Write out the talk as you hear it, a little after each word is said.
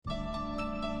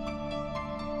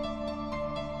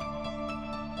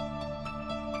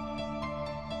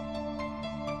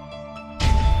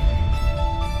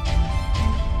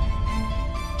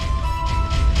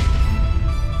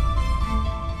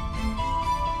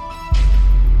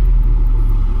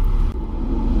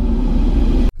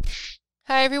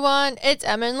Hi, everyone. It's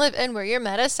Emma and Liv, and we're your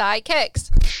meta sidekicks.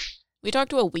 We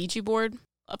talked to a Ouija board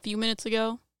a few minutes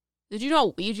ago. Did you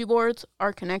know Ouija boards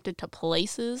are connected to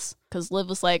places? Because Liv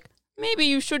was like, maybe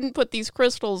you shouldn't put these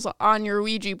crystals on your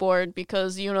Ouija board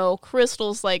because, you know,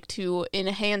 crystals like to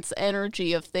enhance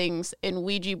energy of things, and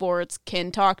Ouija boards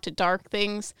can talk to dark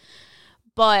things.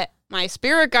 But my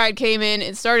spirit guide came in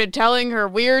and started telling her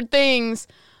weird things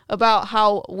about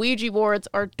how Ouija boards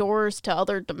are doors to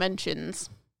other dimensions.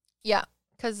 Yeah,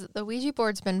 because the Ouija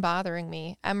board's been bothering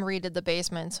me. Em redid the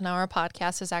basement, so now our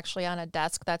podcast is actually on a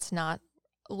desk that's not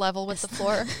level with the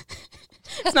floor.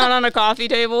 It's not on a coffee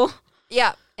table.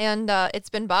 Yeah, and it's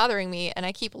been bothering me, and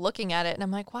I keep looking at it, and I'm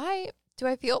like, why do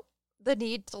I feel the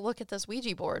need to look at this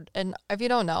Ouija board? And if you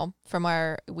don't know, from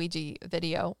our Ouija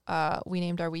video, we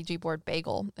named our Ouija board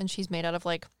Bagel, and she's made out of,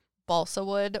 like, balsa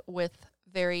wood with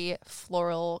very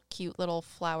floral, cute little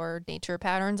flower nature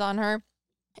patterns on her.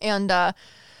 And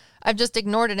I've just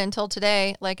ignored it until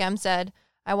today. Like Em said,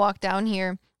 I walked down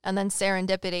here, and then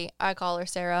serendipity, I call her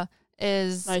Sarah,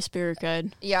 is my spirit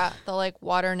guide. Yeah, the like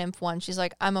water nymph one. She's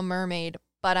like, I'm a mermaid,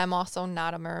 but I'm also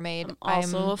not a mermaid. I'm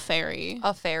also a fairy.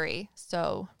 A fairy.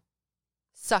 So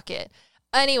suck it.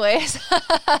 Anyways,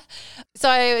 so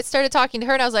I started talking to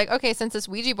her, and I was like, okay, since this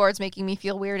Ouija board's making me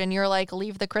feel weird, and you're like,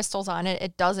 leave the crystals on it,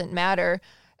 it doesn't matter.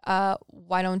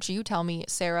 Why don't you tell me,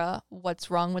 Sarah,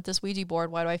 what's wrong with this Ouija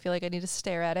board? Why do I feel like I need to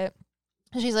stare at it?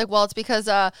 And she's like, well, it's because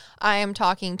I am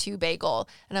talking to Bagel.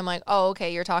 And I'm like, oh,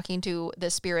 okay, you're talking to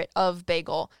the spirit of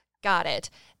Bagel. Got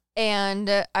it.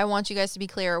 And I want you guys to be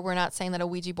clear. We're not saying that a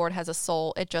Ouija board has a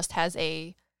soul. It just has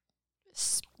a...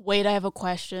 Wait, I have a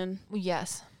question.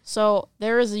 Yes. So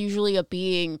there is usually a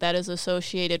being that is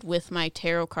associated with my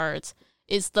tarot cards.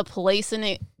 Is the place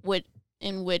in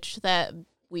which that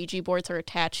Ouija boards are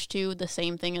attached to the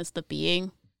same thing as the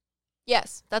being?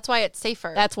 Yes. That's why it's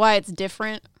safer. That's why it's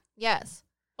different? Yes.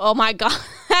 Oh my God.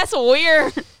 That's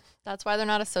weird. That's why they're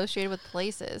not associated with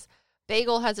places.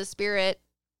 Bagel has a spirit,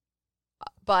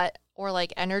 or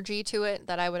like energy to it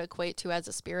that I would equate to as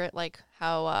a spirit, like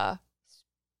how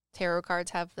tarot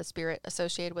cards have the spirit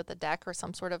associated with the deck or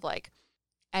some sort of like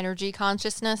energy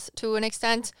consciousness to an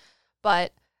extent.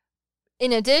 But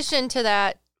in addition to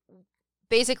that,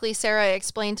 basically Sarah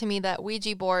explained to me that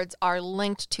Ouija boards are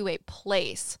linked to a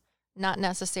place, not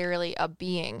necessarily a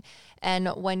being. And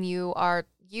when you are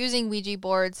using Ouija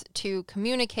boards to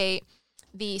communicate,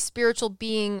 the spiritual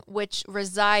being which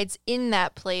resides in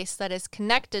that place that is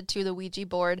connected to the Ouija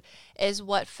board is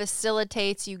what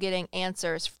facilitates you getting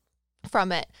answers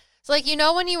from it. So, like, you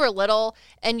know, when you were little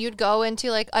and you'd go into,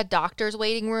 like, a doctor's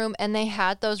waiting room and they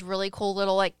had those really cool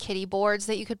little, like, kiddie boards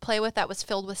that you could play with that was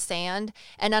filled with sand.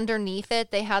 And underneath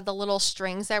it, they had the little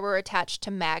strings that were attached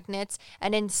to magnets.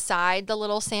 And inside the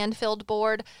little sand-filled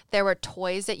board, there were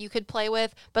toys that you could play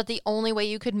with. But the only way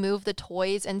you could move the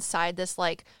toys inside this,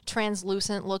 like,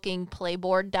 translucent-looking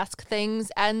playboard desk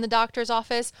things in the doctor's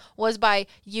office was by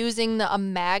using a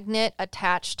magnet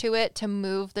attached to it to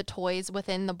move the toys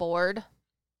within the board.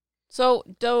 So,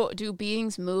 do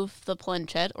beings move the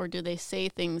planchette, or do they say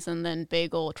things and then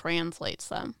Bagel translates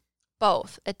them?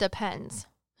 Both. It depends.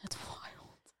 That's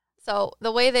wild. So,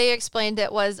 the way they explained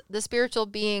it was the spiritual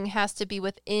being has to be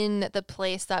within the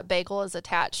place that Bagel is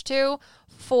attached to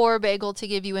for Bagel to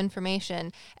give you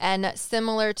information. And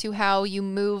similar to how you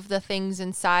move the things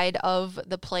inside of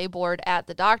the playboard at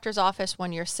the doctor's office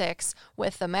when you're 6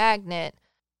 with the magnet,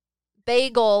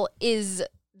 Bagel is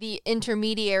the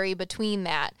intermediary between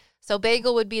that. So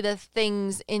Bagel would be the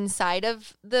things inside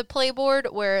of the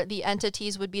playboard where the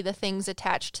entities would be the things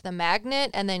attached to the magnet,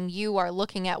 and then you are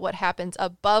looking at what happens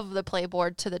above the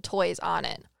playboard to the toys on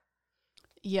it.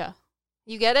 Yeah.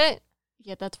 You get it?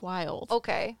 Yeah, that's wild.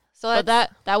 Okay. So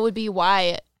that would be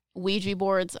why Ouija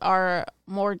boards are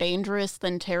more dangerous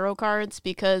than tarot cards,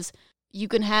 because you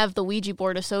can have the Ouija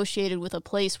board associated with a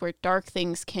place where dark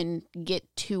things can get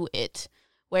to it,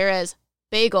 whereas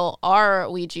Bagel, our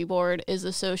Ouija board, is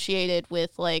associated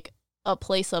with, like, a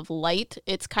place of light.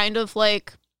 It's kind of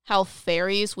like how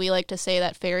fairies, we like to say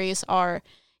that fairies are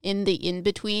in the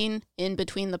in-between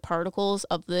the particles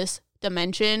of this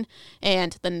dimension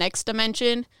and the next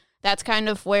dimension. That's kind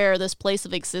of where this place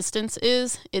of existence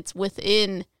is. It's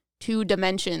within 2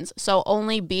 dimensions. So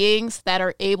only beings that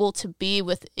are able to be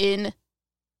within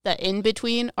the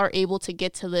in-between are able to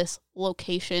get to this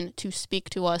location to speak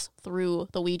to us through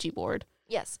the Ouija board.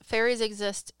 Yes, fairies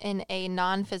exist in a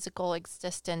non-physical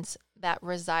existence that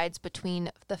resides between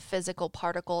the physical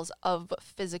particles of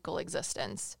physical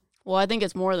existence. Well, I think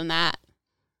it's more than that.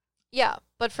 Yeah,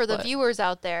 but for the viewers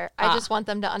out there, I just want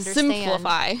them to understand.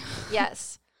 Simplify.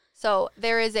 Yes. So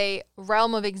there is a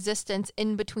realm of existence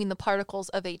in between the particles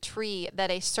of a tree that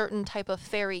a certain type of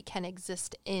fairy can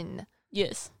exist in.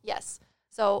 Yes. Yes.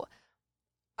 So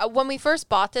when we first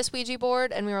bought this Ouija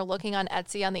board and we were looking on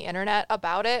Etsy on the internet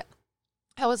about it,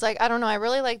 I was like, I don't know, I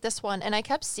really like this one. And I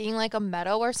kept seeing like a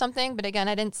meadow or something. But again,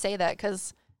 I didn't say that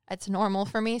because it's normal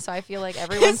for me. So I feel like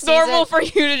everyone It's sees normal it. for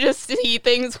you to just see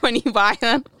things when you buy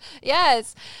them.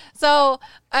 Yes. So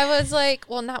I was like,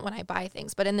 well, not when I buy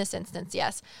things, but in this instance,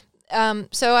 yes.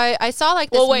 So I saw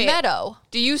like this meadow.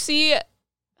 Do you see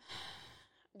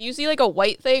like a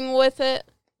white thing with it?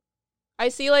 I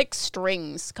see like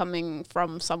strings coming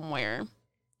from somewhere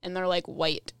and they're like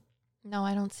white. No,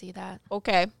 I don't see that.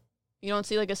 Okay. You don't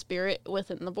see like a spirit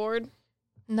within the board?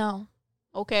 No.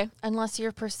 Okay. Unless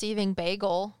you're perceiving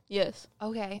Bagel. Yes.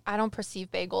 Okay. I don't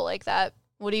perceive Bagel like that.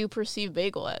 What do you perceive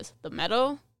Bagel as? The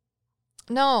meadow?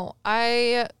 No,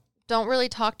 I don't really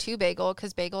talk to Bagel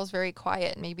because Bagel's very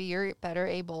quiet. Maybe you're better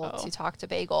able to talk to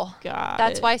Bagel.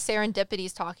 That's why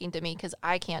Serendipity's talking to me because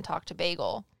I can't talk to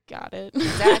Bagel. Got it.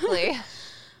 Exactly.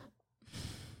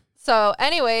 So,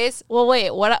 anyways. Well,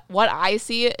 wait. What I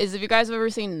see is, if you guys have ever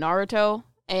seen Naruto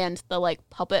and the like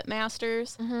puppet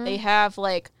masters, they have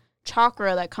like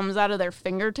chakra that comes out of their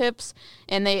fingertips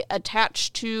and they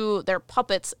attach to their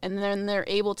puppets and then they're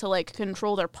able to like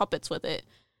control their puppets with it.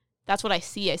 That's what I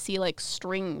see. I see like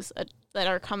strings that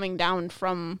are coming down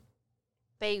from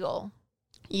Bagel.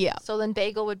 Yeah. So then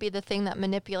Bagel would be the thing that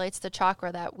manipulates the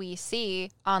chakra that we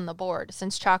see on the board,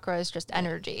 since chakra is just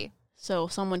energy. So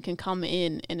someone can come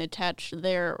in and attach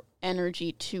their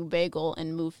energy to Bagel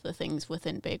and move the things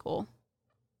within Bagel.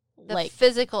 The like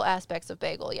physical aspects of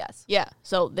Bagel, yes. Yeah.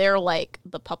 So they're like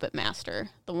the puppet master,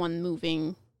 the one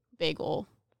moving Bagel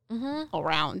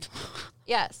around.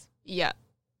 Yes. Yeah.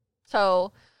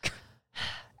 So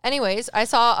anyways, I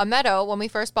saw a meadow when we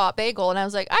first bought Bagel, and I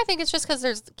was like, I think it's just because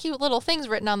there's cute little things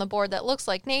written on the board that looks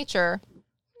like nature.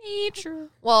 Nature.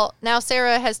 Well, now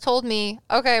Sarah has told me,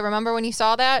 okay, remember when you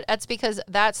saw that? That's because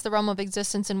that's the realm of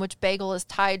existence in which Bagel is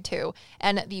tied to.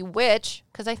 And the witch,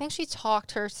 because I think she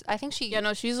talked her, Yeah,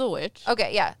 no, she's a witch.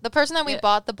 Okay, yeah. The person that we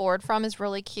bought the board from is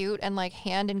really cute and like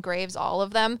hand engraves all of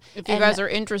them. If you guys are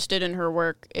interested in her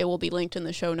work, it will be linked in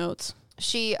the show notes.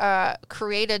 She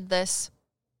created this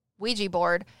Ouija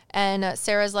board, and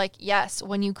Sarah's like, yes,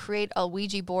 when you create a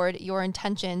Ouija board, your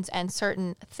intentions and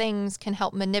certain things can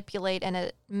help manipulate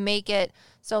and make it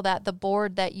so that the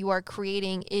board that you are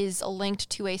creating is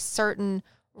linked to a certain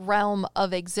realm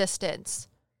of existence.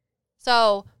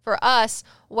 So for us,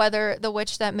 whether the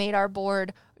witch that made our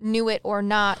board knew it or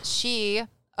not, she,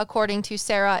 according to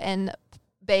Sarah and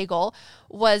Bagel,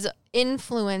 was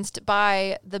influenced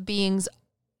by the beings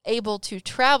able to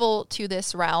travel to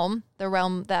this realm, the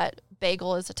realm that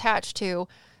Bagel is attached to,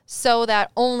 so that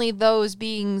only those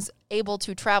beings able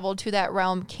to travel to that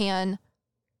realm can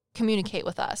communicate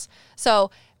with us. So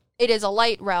it is a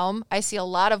light realm. I see a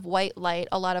lot of white light,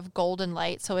 a lot of golden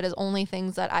light, so it is only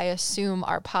things that I assume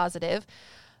are positive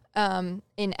in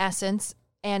essence.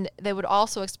 And they would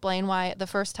also explain why the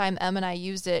first time Em and I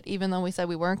used it, even though we said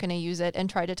we weren't going to use it, and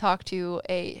tried to talk to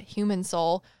a human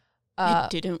soul.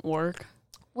 It didn't work.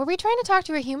 Were we trying to talk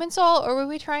to a human soul, or were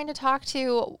we trying to talk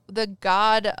to the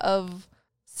god of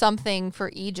something for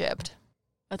Egypt?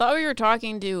 I thought we were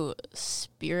talking to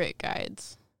spirit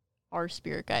guides, our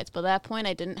spirit guides. But at that point,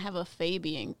 I didn't have a fae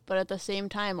being. But at the same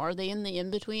time, are they in the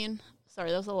in-between?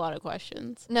 Sorry, that was a lot of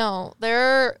questions. No,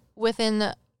 they're within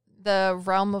the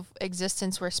realm of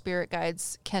existence where spirit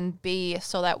guides can be,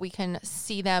 so that we can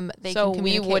see them. They can communicate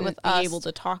with us. So we wouldn't be able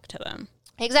to talk to them.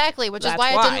 Exactly, which is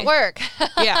why it didn't work.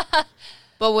 Yeah.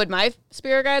 But would my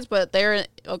spirit guides,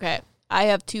 okay, I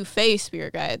have 2 fae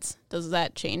spirit guides. Does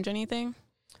that change anything?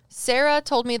 Sarah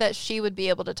told me that she would be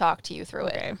able to talk to you through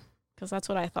it. Okay, because that's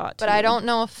what I thought, But I don't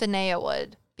know if Finea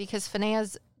would, because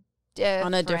Finea's different.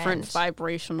 On a different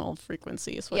vibrational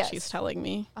frequency is what she's telling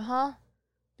me. Uh-huh.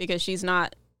 Because she's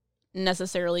not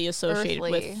necessarily associated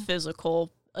with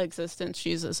physical existence.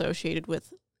 She's associated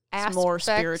with more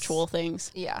spiritual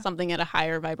things. Yeah. Something at a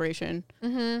higher vibration.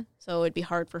 Mm-hmm. So it'd be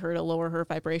hard for her to lower her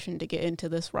vibration to get into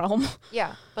this realm.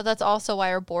 Yeah. But that's also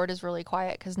why our board is really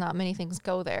quiet, because not many things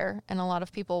go there. And a lot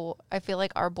of people, I feel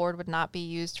like our board would not be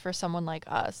used for someone like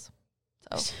us.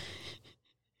 So,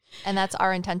 and that's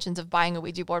our intentions of buying a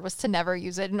Ouija board, was to never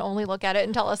use it and only look at it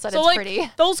and tell us that it's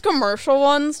pretty. Those commercial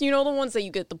ones, the ones that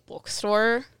you get at the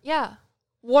bookstore? Yeah.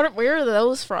 Where are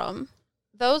those from?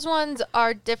 Those ones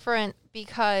are different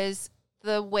because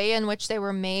the way in which they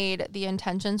were made, the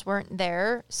intentions weren't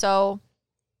there. So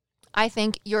I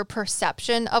think your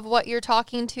perception of what you're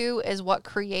talking to is what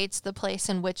creates the place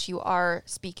in which you are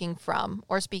speaking from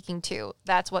or speaking to.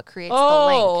 That's what creates the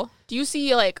link. Do you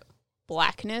see, like,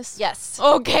 blackness? Yes.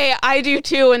 Okay, I do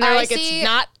too. And they're it's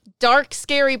not dark,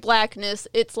 scary blackness.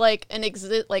 It's like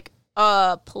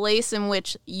a place in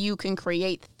which you can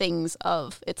create things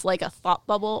of. It's like a thought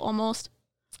bubble almost.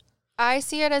 I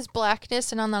see it as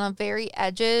blackness, and on the very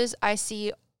edges, I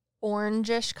see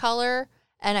orangish color,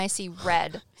 and I see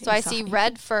red. So I see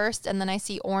red first, and then I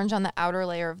see orange on the outer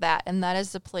layer of that, and that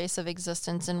is the place of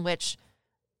existence in which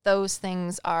those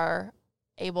things are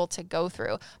able to go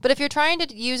through. But if you're trying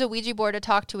to use a Ouija board to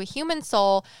talk to a human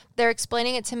soul, they're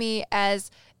explaining it to me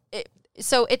as...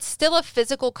 So it's still a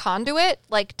physical conduit,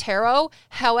 like tarot.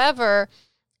 However,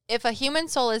 if a human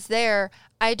soul is there,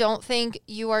 I don't think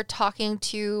you are talking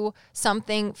to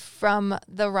something from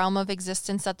the realm of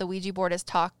existence that the Ouija board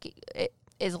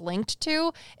is linked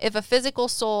to. If a physical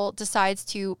soul decides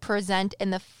to present in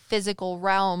the physical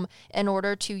realm in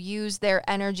order to use their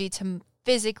energy to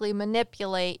physically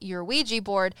manipulate your Ouija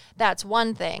board, that's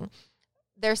one thing.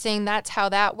 They're saying that's how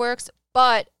that works.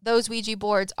 But those Ouija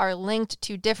boards are linked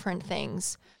to different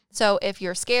things. So if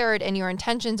you're scared and your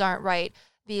intentions aren't right,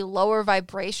 the lower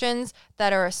vibrations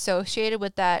that are associated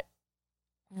with that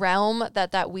realm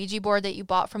that Ouija board that you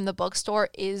bought from the bookstore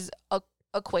is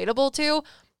equatable to,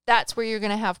 that's where you're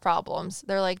going to have problems.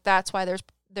 They're like, that's why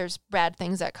there's bad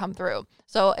things that come through.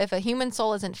 So if a human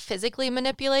soul isn't physically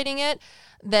manipulating it,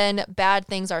 then bad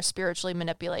things are spiritually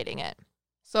manipulating it.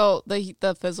 So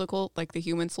the physical, like the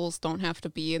human souls, don't have to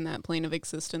be in that plane of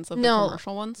existence of the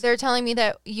commercial ones? They're telling me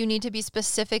that you need to be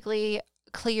specifically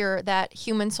clear that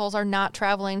human souls are not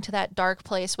traveling to that dark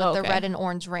place with the red and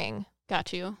orange ring.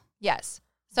 Got you. Yes.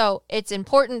 So it's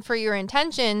important for your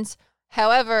intentions.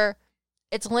 However,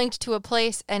 it's linked to a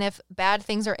place, and if bad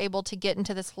things are able to get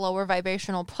into this lower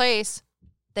vibrational place,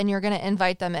 then you're going to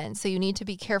invite them in. So you need to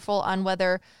be careful on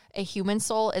whether a human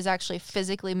soul is actually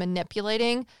physically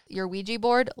manipulating your Ouija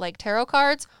board, like tarot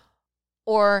cards,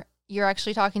 or you're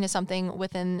actually talking to something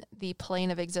within the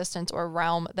plane of existence or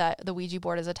realm that the Ouija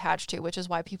board is attached to, which is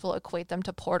why people equate them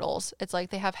to portals. It's like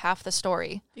they have half the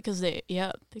story. Because they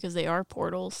are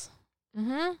portals.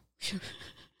 Mm-hmm.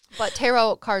 But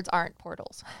tarot cards aren't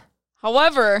portals.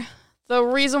 However, the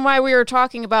reason why we are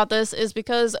talking about this is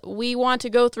because we want to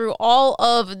go through all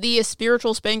of the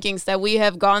spiritual spankings that we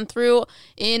have gone through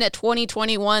in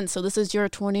 2021. So this is your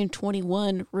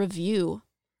 2021 review.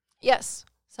 Yes.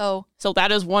 So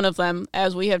that is one of them,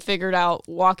 as we had figured out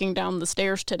walking down the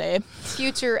stairs today.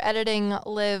 Future editing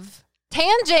live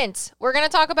tangent. We're going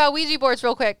to talk about Ouija boards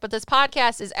real quick, but this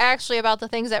podcast is actually about the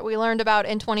things that we learned about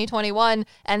in 2021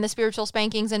 and the spiritual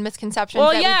spankings and misconceptions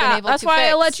that we've been able to fix. That's why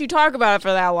I let you talk about it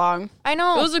for that long. I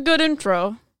know. It was a good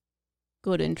intro.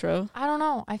 Good intro. I don't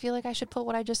know. I feel like I should put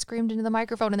what I just screamed into the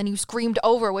microphone, and then you screamed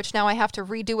over, which now I have to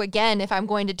redo again if I'm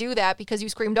going to do that because you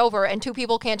screamed over, and two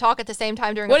people can't talk at the same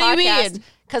time during a podcast. What do you mean?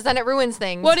 Because then it ruins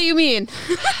things. What do you mean?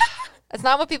 It's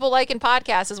not what people like in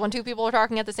podcasts, is when two people are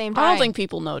talking at the same time. I don't think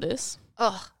people notice.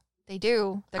 Ugh, they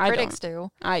do. The critics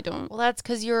do. I don't. Well, that's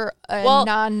because you're a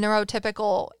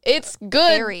non-neurotypical. It's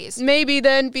good, Aries. maybe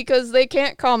then, because they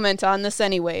can't comment on this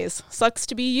anyways. Sucks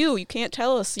to be you. You can't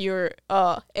tell us your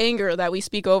anger that we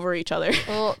speak over each other.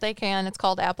 Well, they can. It's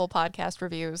called Apple Podcast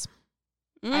Reviews.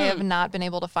 I have not been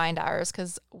able to find ours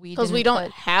because we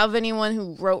don't have anyone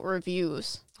who wrote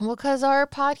reviews. Well, because our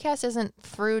podcast isn't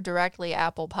through directly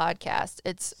Apple Podcasts.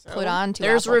 It's put onto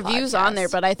There's Apple reviews Podcasts. on there,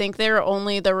 but I think they're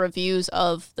only the reviews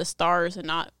of the stars and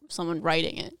not someone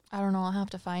writing it. I don't know. I'll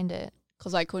have to find it.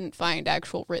 Because I couldn't find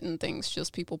actual written things,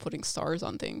 just people putting stars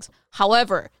on things.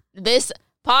 However, this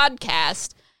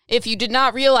podcast, if you did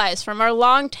not realize from our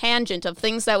long tangent of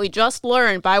things that we just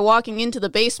learned by walking into the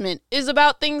basement, is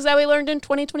about things that we learned in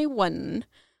 2021.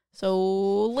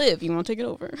 So, Liv, you want to take it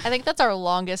over? I think that's our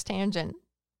longest tangent.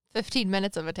 15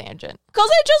 minutes of a tangent. Because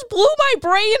it just blew my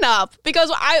brain up.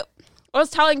 Because I was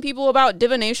telling people about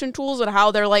divination tools and how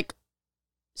they're like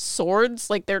swords,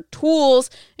 like they're tools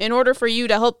in order for you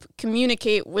to help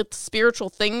communicate with spiritual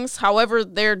things. However,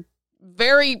 they're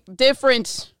very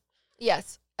different.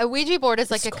 Yes. A Ouija board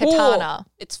is like It's a cool. katana.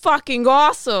 It's fucking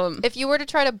awesome. If you were to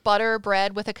try to butter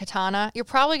bread with a katana, you're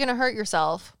probably going to hurt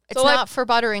yourself. It's So, like- not for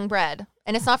buttering bread.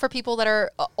 And it's not for people that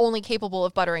are only capable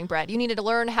of buttering bread. You need to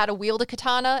learn how to wield a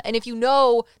katana. And if you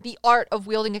know the art of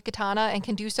wielding a katana and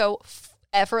can do so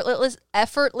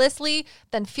effortlessly,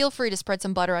 then feel free to spread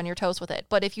some butter on your toast with it.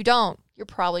 But if you don't, you're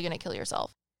probably going to kill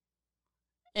yourself.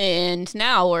 And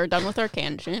now we're done with our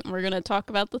tangent. We're going to talk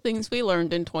about the things we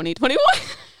learned in 2021.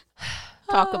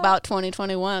 Talk about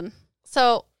 2021.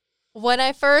 So when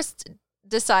I first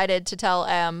decided to tell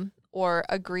Em or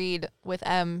agreed with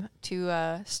M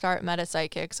to start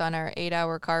Metapsychics on our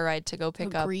 8-hour car ride to go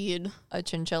pick up a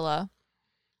chinchilla.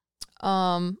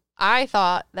 I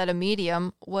thought that a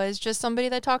medium was just somebody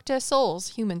that talked to souls,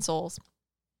 human souls.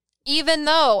 Even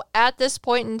though at this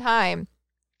point in time,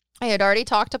 I had already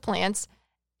talked to plants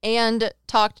and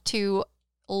talked to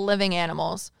living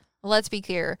animals. Let's be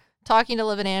clear. Talking to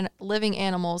living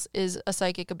animals is a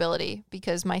psychic ability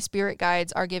because my spirit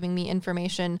guides are giving me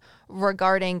information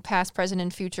regarding past, present,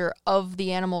 and future of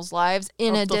the animals' lives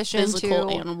in addition to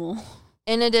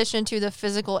the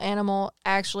physical animal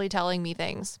actually telling me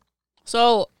things.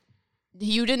 So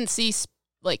you didn't see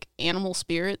like animal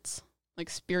spirits,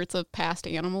 like spirits of past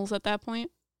animals at that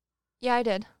point? Yeah, I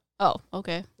did. Oh,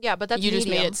 okay. Yeah, but that's you medium. Just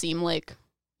made it seem like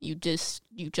you just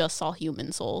saw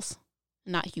human souls.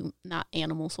 Not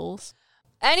animal souls.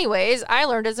 Anyways, I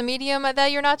learned as a medium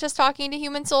that you're not just talking to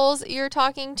human souls, you're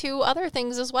talking to other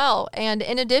things as well. And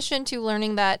in addition to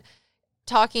learning that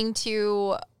talking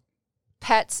to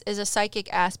pets is a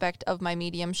psychic aspect of my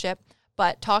mediumship,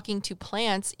 but talking to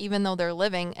plants, even though they're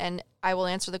living, and I will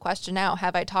answer the question now,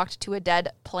 have I talked to a dead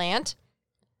plant?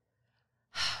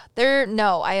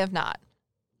 No, I have not.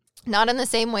 Not in the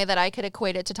same way that I could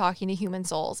equate it to talking to human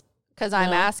souls. Because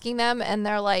I'm asking them, and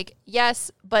they're like,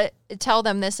 yes, but tell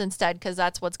them this instead, because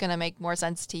that's what's going to make more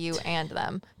sense to you and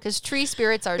them. Because tree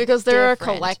spirits are because they're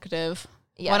different. A collective.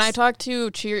 Yes. When I talk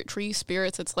to tree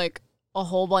spirits, it's like a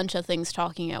whole bunch of things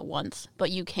talking at once.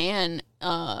 But you can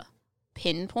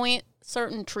pinpoint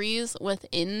certain trees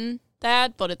within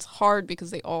that, but it's hard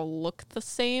because they all look the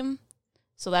same.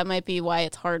 So that might be why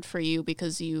it's hard for you,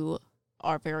 because you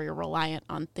are very reliant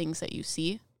on things that you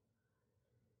see.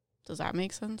 Does that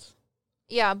make sense?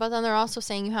 Yeah, but then they're also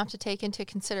saying you have to take into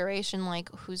consideration, like,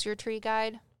 who's your tree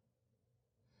guide?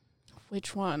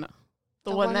 Which one?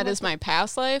 The one that is my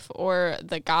past life or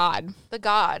the god? The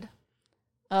god.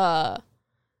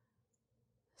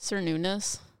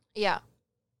 Cernunnos? Yeah.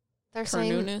 They're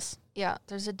saying, Cernunnos? Yeah,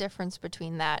 there's a difference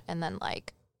between that and then,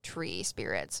 like, tree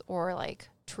spirits or, like,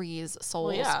 trees'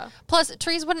 souls. Well, yeah. Plus,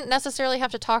 trees wouldn't necessarily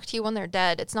have to talk to you when they're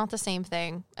dead. It's not the same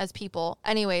thing as people.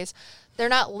 Anyways, they're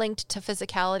not linked to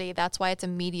physicality. That's why it's a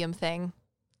medium thing.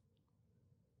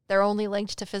 They're only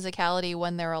linked to physicality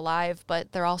when they're alive,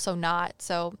 but they're also not.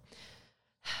 So,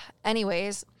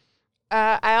 anyways,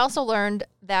 I also learned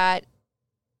that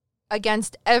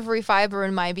against every fiber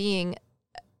in my being,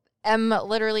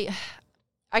 I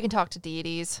can talk to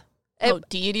deities.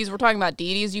 Deities? We're talking about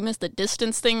deities? You missed the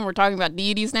distance thing? We're talking about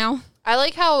deities now? I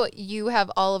like how you have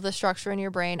all of the structure in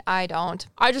your brain. I don't.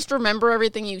 I just remember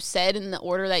everything you said in the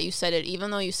order that you said it,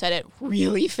 even though you said it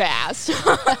really fast.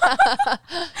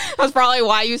 That's probably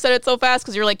why you said it so fast,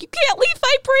 because you're like, you can't leave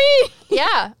my brain.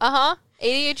 Yeah,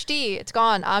 ADHD, it's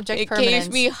gone. Object permanence. It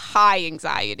gave me high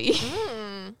anxiety.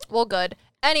 Well, good.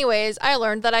 Anyways, I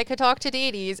learned that I could talk to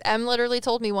deities. Em literally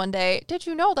told me one day, did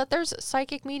you know that there's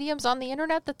psychic mediums on the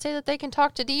internet that say that they can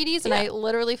talk to deities? And I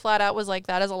literally flat out was like,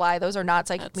 that is a lie. Those are not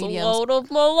psychic mediums. That's a load of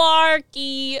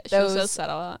malarkey. Those says that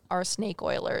a lot. Are snake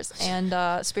oilers.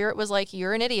 And Spirit was like,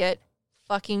 you're an idiot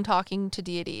fucking talking to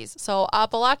deities. So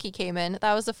Apalaki came in.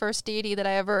 That was the first deity that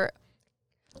I ever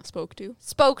spoke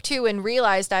to and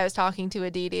realized I was talking to a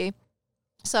deity.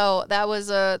 So that was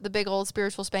the big old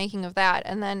spiritual spanking of that.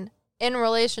 And then in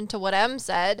relation to what Em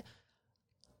said,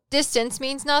 distance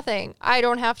means nothing. I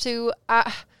don't have to...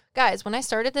 guys, when I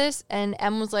started this and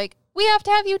Em was like, we have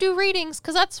to have you do readings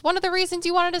because that's one of the reasons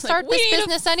you wanted to start this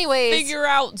business anyways. Figure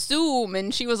out Zoom.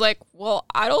 And she was like, well,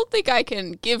 I don't think I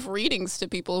can give readings to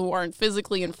people who aren't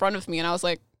physically in front of me. And I was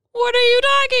like, what are you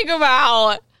talking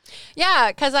about? Yeah,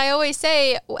 because I always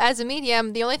say, as a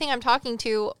medium, the only thing I'm talking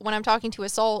to when I'm talking to a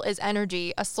soul is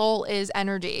energy. A soul is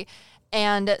energy.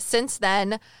 And since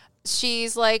then...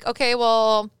 she's like, okay,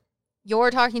 well, you're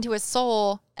talking to a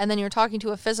soul and then you're talking to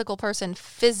a physical person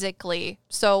physically.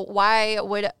 So why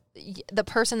would the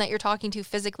person that you're talking to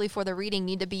physically for the reading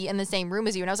need to be in the same room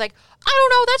as you? And I was like, I don't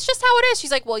know. That's just how it is.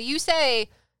 She's like, well, you say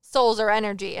souls are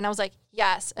energy. And I was like,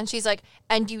 yes. And she's like,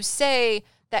 and you say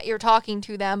that you're talking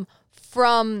to them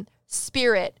from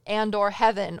spirit and or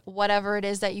heaven, whatever it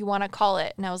is that you want to call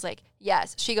it. And I was like,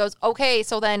 yes. She goes, okay,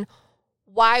 so then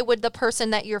why would the person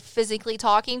that you're physically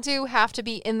talking to have to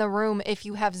be in the room if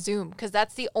you have Zoom? Because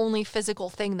that's the only physical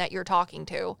thing that you're talking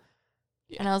to.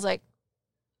 Yeah. And I was like,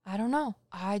 I don't know.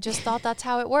 I just thought that's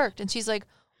how it worked. And she's like,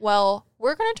 well,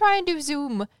 we're going to try and do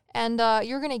Zoom and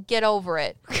you're going to get over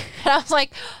it. And I was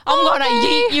like, I'm going to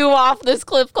yeet you off this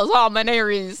cliff because I'm an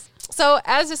Aries. So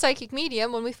as a psychic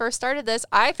medium, when we first started this,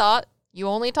 I thought you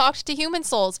only talked to human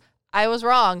souls. I was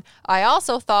wrong. I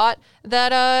also thought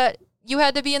that, you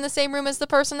had to be in the same room as the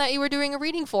person that you were doing a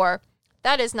reading for.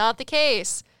 that is not the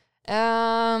case.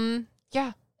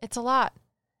 Yeah, it's a lot.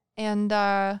 And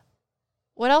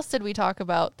what else did we talk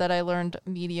about that I learned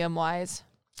medium-wise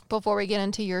before we get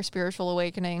into your spiritual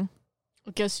awakening?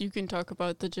 I guess you can talk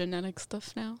about the genetic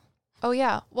stuff now. Oh,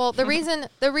 yeah. Well, the reason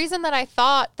that I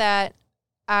thought that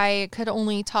I could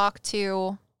only talk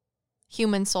to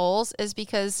human souls is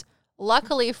because,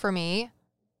 luckily for me,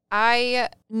 I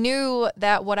knew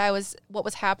that what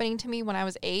was happening to me when I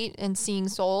was 8 and seeing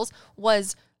souls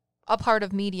was a part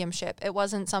of mediumship. It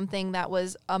wasn't something that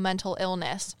was a mental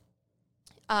illness.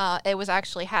 It was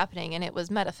actually happening, and it was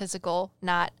metaphysical,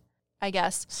 not, I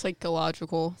guess,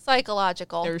 Psychological.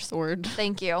 There's the word.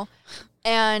 Thank you.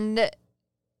 And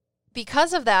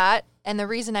because of that, and the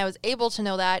reason I was able to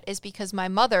know that is because my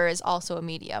mother is also a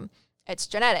medium. It's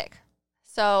genetic.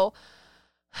 So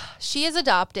she is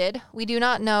adopted. We do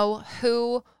not know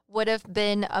who would have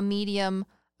been a medium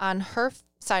on her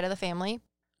side of the family.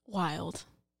 Wild.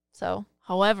 So,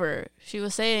 however, she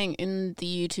was saying in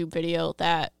the YouTube video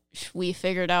that we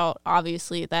figured out,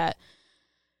 obviously, that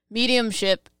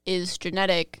mediumship is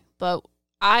genetic, but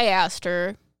I asked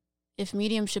her, if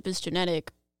mediumship is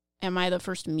genetic, am I the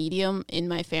first medium in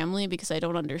my family? Because I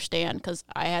don't understand, because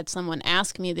I had someone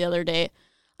ask me the other day,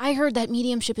 I heard that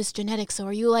mediumship is genetic, so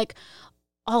are you like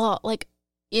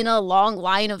in a long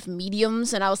line of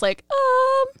mediums? And I was like,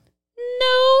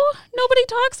 no, nobody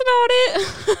talks about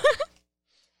it.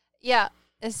 yeah.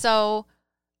 So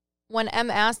when Em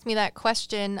asked me that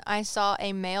question, I saw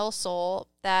a male soul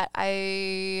that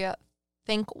I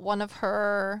think one of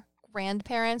her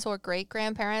grandparents or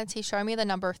great-grandparents, he showed me the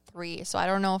number 3. So I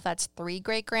don't know if that's 3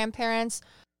 great-grandparents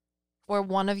or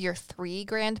one of your 3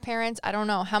 grandparents. I don't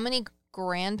know. How many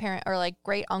grandparent or like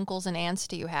great uncles and aunts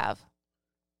do you have?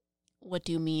 What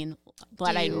do you mean?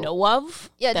 That I know of?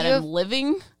 Yeah, that I'm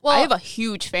living? Well, I have a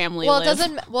huge family. Well,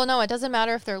 it doesn't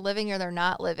matter if they're living or they're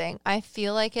not living. I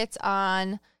feel like it's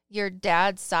on your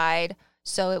dad's side,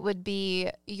 so it would be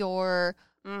your.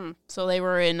 So they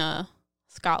were in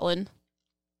Scotland.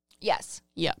 Yes.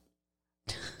 Yeah.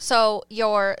 So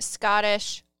your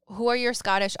Scottish. Who are your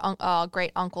Scottish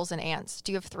great uncles and aunts?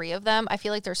 Do you have 3 of them? I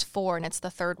feel like there's 4, and it's the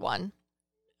 3rd one.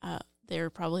 They're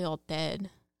probably all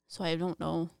dead, so I don't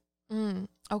know.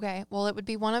 Okay. Well, it would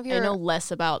be one of your. I know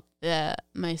less about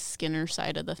my Skinner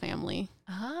side of the family.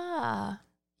 Ah.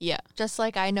 Yeah. Just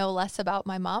like I know less about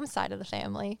my mom's side of the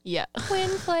family. Yeah. Twin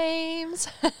flames.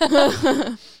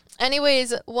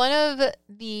 Anyways, one of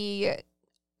the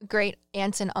great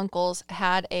aunts and uncles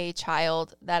had a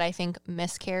child that I think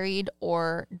miscarried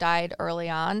or died early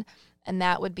on, and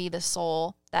that would be the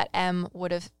soul that M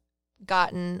would have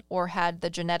gotten or had the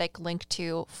genetic link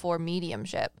to for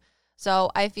mediumship.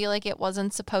 So I feel like it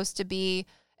wasn't supposed to be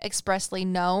expressly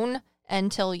known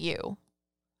until you.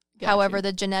 Gotcha. However,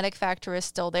 the genetic factor is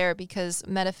still there because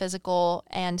metaphysical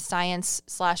and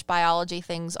science/biology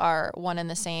things are one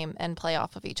and the same and play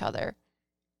off of each other.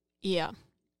 Yeah.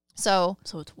 So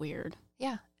it's weird.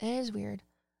 Yeah, it is weird.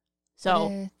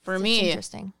 So for me,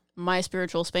 interesting. My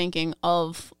spiritual spanking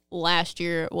of last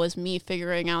year was me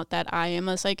figuring out that I am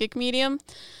a psychic medium.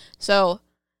 So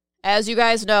as you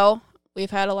guys know,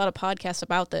 we've had a lot of podcasts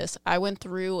about this. I went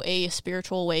through a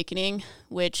spiritual awakening,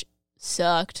 which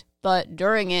sucked. But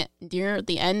during it, near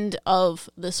the end of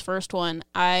this first one,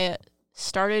 I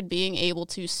started being able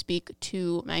to speak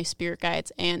to my spirit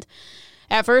guides. And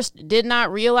at first, did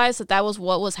not realize that was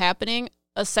what was happening.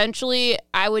 Essentially,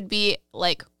 I would be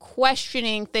like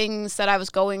questioning things that I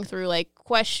was going through, like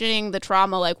questioning the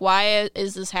trauma, like why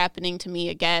is this happening to me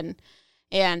again?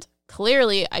 And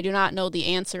clearly, I do not know the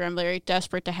answer. I'm very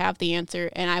desperate to have the answer,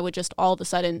 and I would just all of a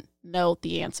sudden know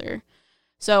the answer.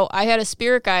 So I had a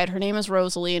spirit guide. Her name is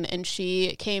Rosaline, and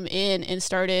she came in and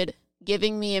started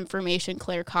giving me information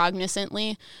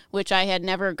claircognizantly, which I had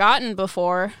never gotten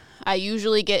before. I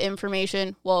usually get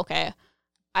information. I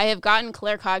have gotten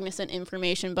claircognizant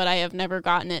information, but I have never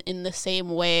gotten it in the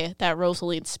same way that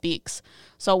Rosaline speaks.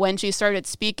 So when she started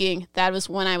speaking, that was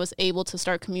when I was able to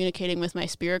start communicating with my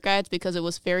spirit guides because it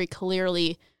was very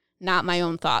clearly not my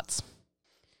own thoughts.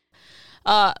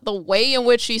 The way in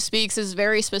which she speaks is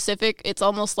very specific. It's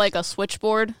almost like a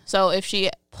switchboard. So if she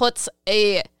puts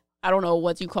I don't know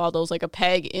what you call those, like a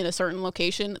peg in a certain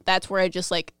location, that's where I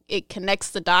just it connects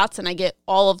the dots and I get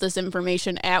all of this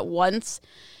information at once.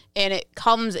 And it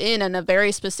comes in a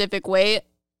very specific way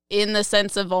in the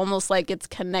sense of almost like it's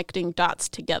connecting dots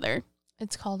together.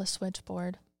 It's called a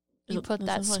switchboard. You put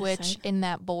that switch in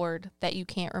that board that you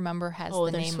can't remember has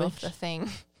the name of the thing.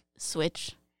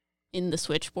 Switch in the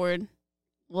switchboard.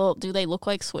 Well, do they look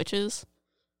like switches?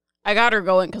 I got her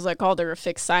going because I called her a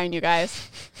fixed sign, you guys.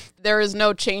 There is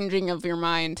no changing of your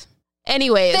mind.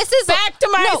 Anyways, This is back to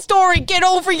my story. Get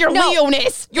over your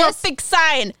Leo-ness. You're a fixed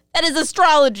sign. That is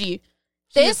astrology.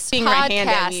 This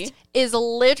podcast is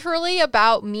literally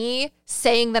about me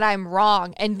saying that I'm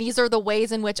wrong, and these are the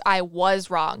ways in which I was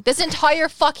wrong. This entire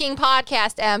fucking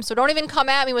podcast, Em, so don't even come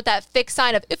at me with that fixed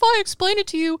sign of, if I explain it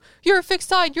to you, you're a fixed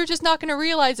sign, you're just not going to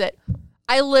realize it.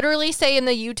 I literally say in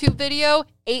the YouTube video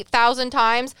 8,000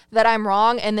 times that I'm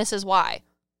wrong, and this is why.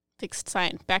 Fixed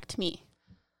sign. Back to me.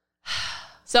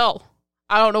 So,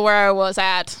 I don't know where I was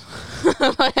at.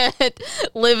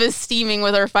 Liv is steaming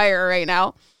with her fire right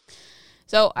now.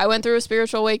 So I went through a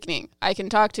spiritual awakening. I can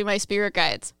talk to my spirit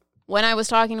guides. When I was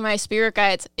talking to my spirit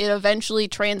guides, it eventually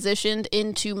transitioned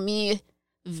into me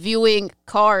viewing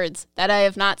cards that I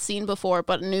have not seen before,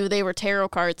 but knew they were tarot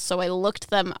cards. So I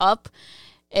looked them up,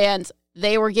 and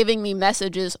they were giving me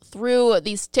messages through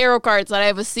these tarot cards that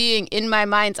I was seeing in my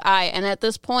mind's eye. And at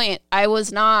this point, I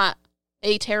was not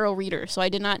a tarot reader, so I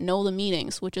did not know the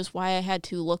meanings, which is why I had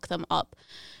to look them up.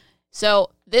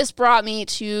 So this brought me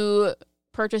to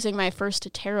purchasing my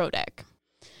first tarot deck.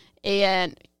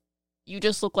 And you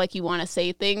just look like you want to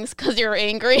say things because you're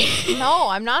angry. No,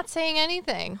 I'm not saying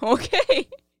anything. Okay.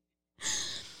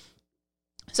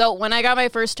 So when I got my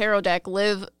first tarot deck,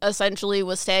 Liv essentially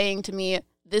was saying to me,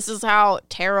 this is how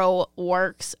tarot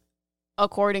works,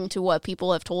 according to what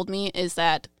people have told me, is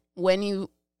that when you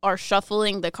are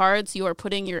shuffling the cards, you are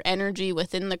putting your energy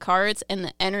within the cards, and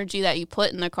the energy that you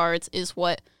put in the cards is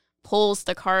what pulls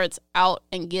the cards out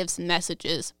and gives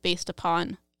messages based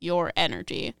upon your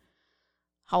energy.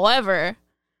 However,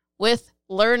 with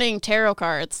learning tarot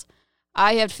cards,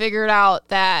 I had figured out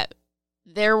that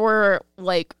there were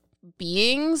like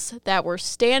beings that were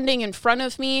standing in front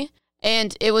of me,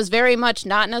 and it was very much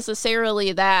not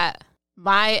necessarily that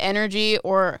my energy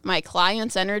or my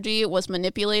client's energy was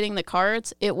manipulating the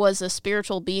cards. It was the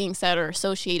spiritual beings that are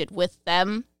associated with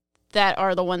them that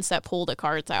are the ones that pull the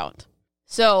cards out.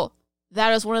 So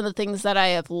that is one of the things that I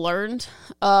have learned.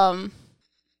 I'm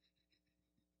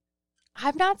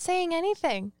not saying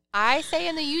anything. I say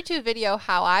in the YouTube video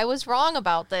how I was wrong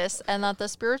about this and that the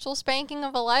spiritual spanking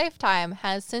of a lifetime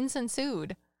has since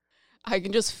ensued. I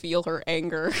can just feel her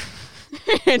anger.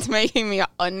 It's making me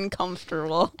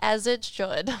uncomfortable. As it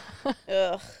should.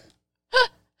 Ugh.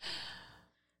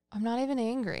 I'm not even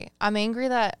angry. I'm angry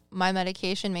that my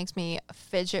medication makes me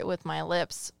fidget with my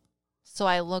lips. So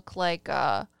I look like,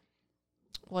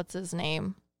 what's his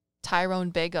name?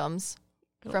 Tyrone Biggums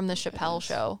from the Chappelle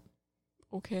Show.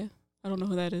 Okay. I don't know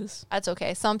who that is. That's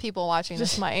okay. Some people watching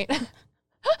this might.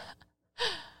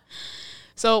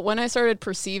 So when I started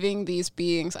perceiving these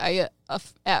beings, I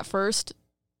at first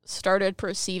started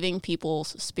perceiving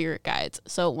people's spirit guides.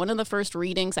 So one of the first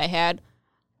readings I had,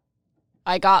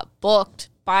 I got booked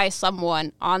by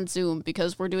someone on Zoom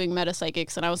because we're doing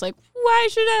metapsychics, and I was like, why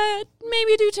should I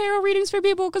maybe do tarot readings for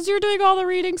people? Because you're doing all the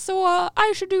readings, so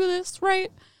I should do this,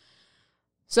 right?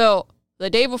 So the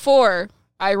day before,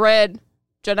 I read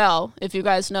Janelle. If you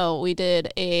guys know, we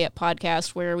did a podcast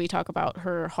where we talk about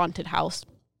her haunted house.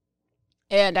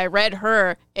 And I read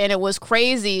her, and it was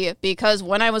crazy because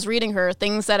when I was reading her,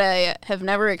 things that I have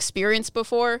never experienced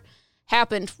before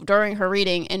happened during her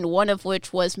reading, and one of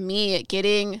which was me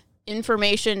getting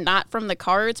information not from the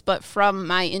cards, but from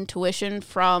my intuition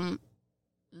from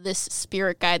this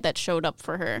spirit guide that showed up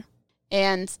for her.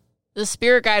 And the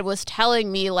spirit guide was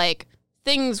telling me, like,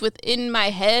 things within my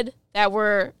head that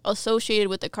were associated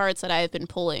with the cards that I have been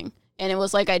pulling. And it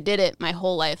was like I did it my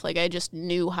whole life. Like, I just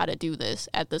knew how to do this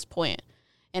at this point.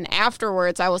 And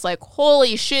afterwards, I was like,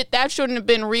 holy shit, that shouldn't have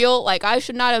been real. Like, I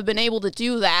should not have been able to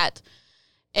do that.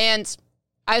 And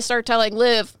I start telling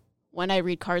Liv, when I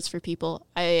read cards for people,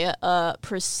 I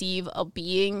perceive a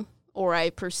being, or I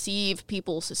perceive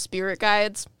people's spirit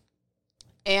guides.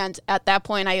 And at that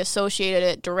point, I associated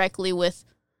it directly with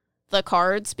the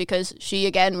cards, because she,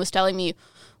 again, was telling me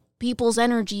people's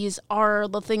energies are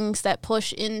the things that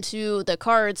push into the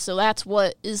cards, so that's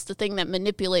what is the thing that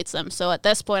manipulates them. So at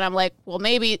this point, I'm like, well,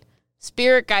 maybe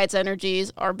spirit guides'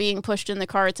 energies are being pushed in the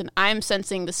cards, and I'm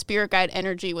sensing the spirit guide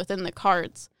energy within the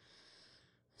cards.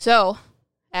 So,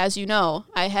 as you know,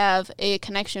 I have a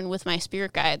connection with my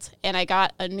spirit guides, and I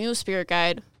got a new spirit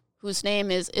guide whose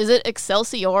name is it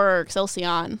Excelsior or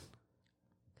Excelsion?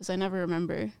 Because I never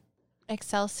remember.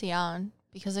 Excelsion.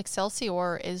 Because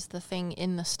Excelsior is the thing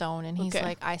in the stone, and he's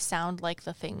like, I sound like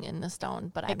the thing in the stone,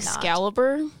 but I'm not.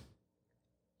 Excalibur?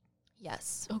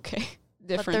 Yes. Okay.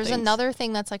 But there's another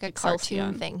thing that's like a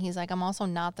cartoon thing. He's like, I'm also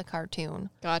not the cartoon.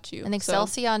 Got you. And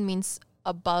Excelsion means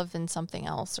above in something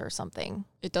else or something.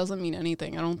 It doesn't mean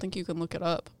anything. I don't think you can look it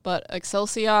up. But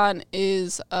Excelsion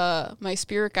is my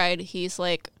spirit guide. He's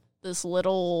like this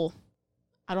little,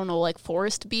 I don't know, like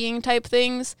forest being type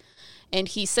things. And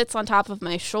he sits on top of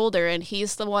my shoulder, and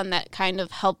he's the one that kind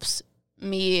of helps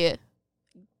me.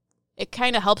 It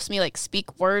kind of helps me like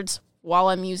speak words while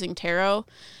I'm using tarot.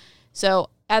 So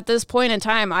at this point in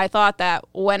time, I thought that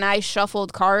when I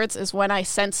shuffled cards is when I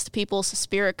sensed people's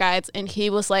spirit guides, and he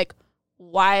was like,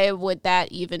 why would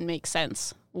that even make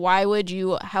sense? Why would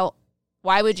you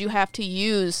have to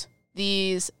use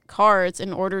these cards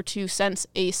in order to sense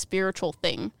a spiritual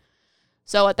thing?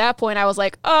 So at that point, I was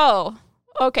like, oh,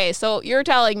 okay, so you're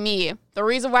telling me the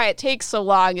reason why it takes so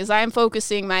long is I'm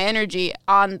focusing my energy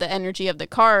on the energy of the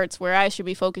cards, where I should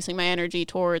be focusing my energy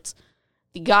towards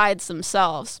the guides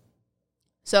themselves.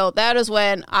 So that is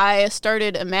when I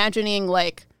started imagining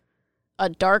like a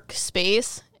dark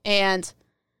space, and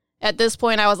at this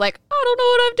point I was like, I don't know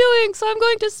what I'm doing, so I'm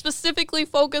going to specifically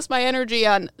focus my energy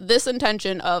on this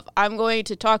intention of I'm going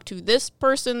to talk to this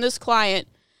person, this client,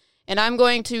 and I'm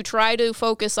going to try to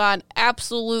focus on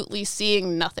absolutely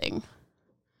seeing nothing.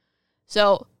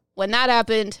 So when that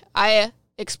happened, I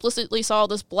explicitly saw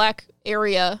this black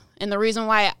area, and the reason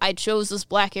why I chose this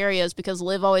black area is because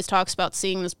Liv always talks about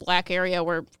seeing this black area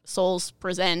where souls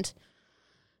present,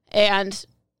 and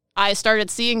I started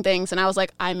seeing things, and I was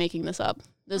like, I'm making this up.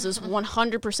 This is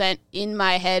 100% in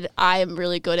my head. I am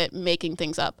really good at making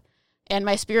things up. And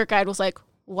my spirit guide was like,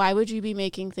 why would you be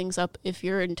making things up if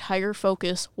your entire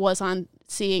focus was on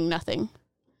seeing nothing?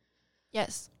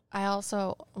 Yes. I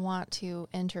also want to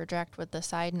interject with the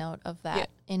side note of that,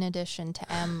 in addition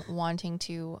to M wanting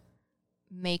to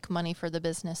make money for the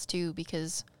business too,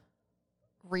 because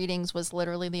readings was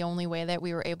literally the only way that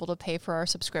we were able to pay for our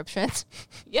subscriptions.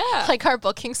 Yeah. Like our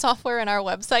booking software and our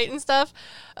website and stuff.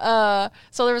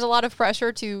 So there was a lot of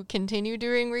pressure to continue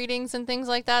doing readings and things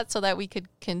like that so that we could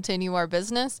continue our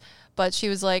business. But she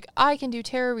was like, I can do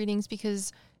tarot readings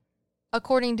because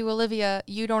according to Olivia,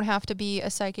 you don't have to be a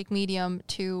psychic medium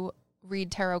to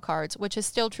read tarot cards, which is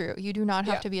still true. You do not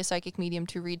have to be a psychic medium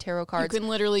to read tarot cards. You can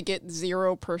literally get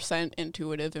 0%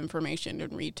 intuitive information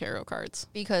and read tarot cards.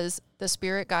 Because the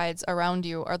spirit guides around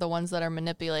you are the ones that are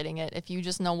manipulating it. If you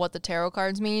just know what the tarot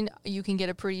cards mean, you can get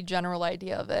a pretty general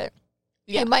idea of it.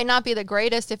 Yeah. It might not be the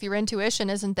greatest if your intuition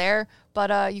isn't there,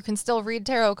 but you can still read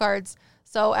tarot cards.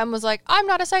 So Em was like, I'm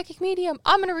not a psychic medium.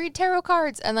 I'm going to read tarot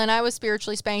cards. And then I was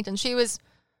spiritually spanked, and she was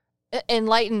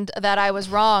enlightened that I was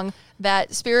wrong,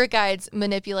 that spirit guides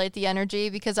manipulate the energy,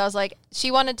 because I was like,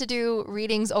 she wanted to do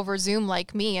readings over Zoom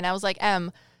like me. And I was like,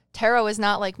 Em, tarot is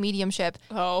not like mediumship.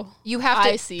 Oh, you have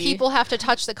to, I see. People have to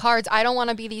touch the cards. I don't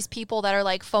want to be these people that are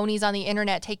like phonies on the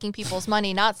internet taking people's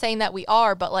money. Not saying that we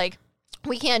are, but like,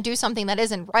 we can't do something that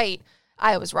isn't right.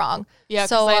 I was wrong. Yeah,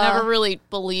 so I never really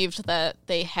believed that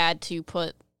they had to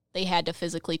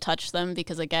physically touch them,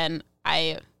 because again,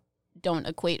 I don't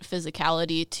equate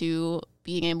physicality to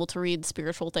being able to read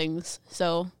spiritual things.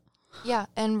 So yeah,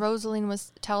 and Rosaline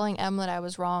was telling Em that I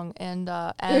was wrong, and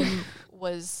Em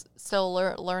was still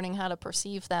learning how to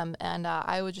perceive them, and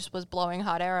I was blowing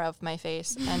hot air out of my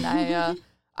face, and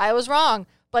I was wrong.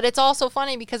 But it's also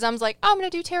funny because I'm like, I'm going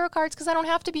to do tarot cards because I don't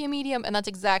have to be a medium. And that's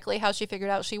exactly how she figured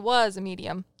out she was a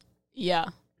medium. Yeah.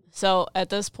 So at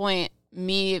this point,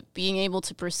 me being able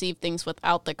to perceive things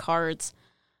without the cards,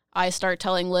 I start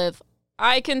telling Liv,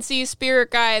 I can see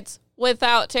spirit guides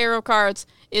without tarot cards.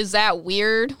 Is that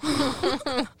weird?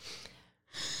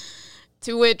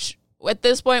 To which, at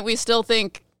this point, we still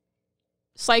think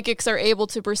psychics are able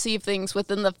to perceive things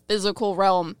within the physical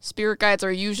realm. Spirit guides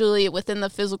are usually within the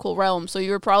physical realm. So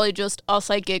you're probably just a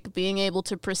psychic being able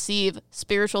to perceive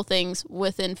spiritual things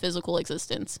within physical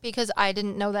existence. Because I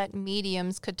didn't know that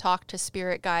mediums could talk to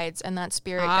spirit guides, and that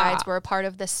spirit guides were a part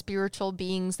of the spiritual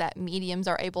beings that mediums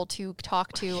are able to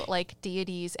talk to, like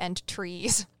deities and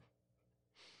trees.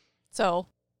 So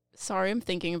sorry, I'm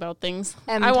thinking about things.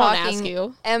 I won't ask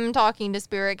you. Em talking to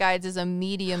spirit guides is a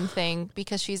medium thing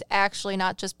because she's actually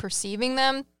not just perceiving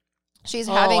them.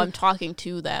 I'm talking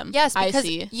to them. Yes, because I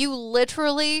see. You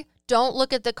literally don't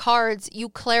look at the cards. You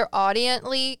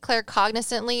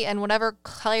claircognizantly, and whatever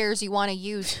clairs you want to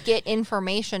use, get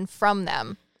information from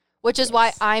them. Which is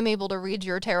why I'm able to read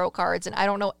your tarot cards, and I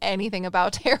don't know anything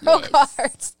about tarot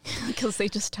cards. Because they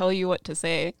just tell you what to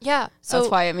say. Yeah. So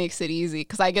that's why it makes it easy.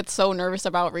 Because I get so nervous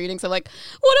about readings. I'm like,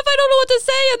 what if I don't know what to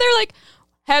say? And they're like,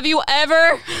 have you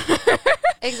ever?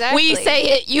 Exactly. We say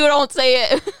it, you don't say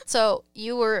it. So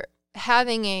you were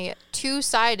having a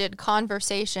two-sided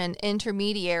conversation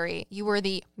intermediary. You were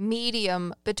the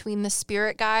medium between the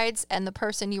spirit guides and the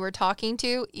person you were talking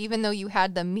to, even though you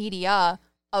had the media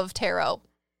of tarot.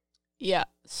 Yeah.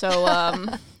 So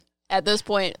at this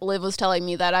point, Liv was telling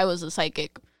me that I was a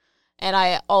psychic. And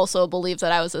I also believed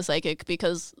that I was a psychic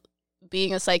because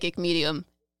being a psychic medium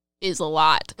is a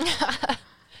lot.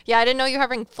 Yeah, I didn't know you're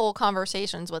having full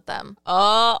conversations with them.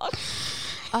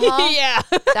 Yeah.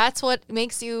 That's what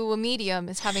makes you a medium,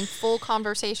 is having full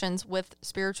conversations with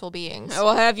spiritual beings. I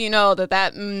will have you know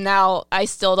that now I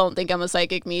still don't think I'm a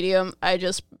psychic medium. I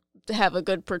just have a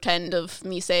good pretend of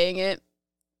me saying it.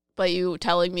 But you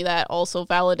telling me that also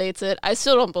validates it. I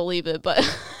still don't believe it, but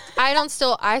I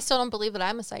still don't believe that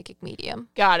I'm a psychic medium.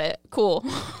 Got it. Cool.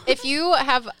 If you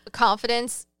have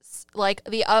confidence, like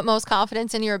the utmost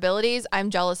confidence in your abilities, I'm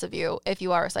jealous of you if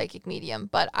you are a psychic medium.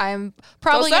 But I'm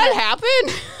probably Does that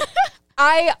happen?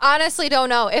 I honestly don't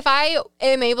know. If I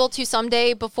am able to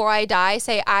someday before I die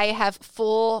say I have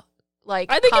full I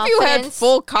think confidence, if you had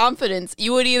full confidence,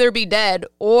 you would either be dead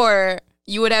or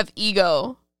you would have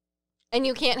ego. And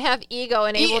you can't have ego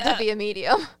and able to be a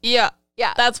medium. Yeah.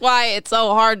 Yeah. That's why it's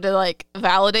so hard to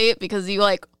validate, because you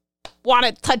want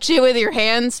to touch it with your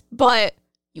hands, but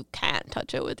you can't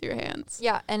touch it with your hands.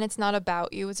 Yeah, and it's not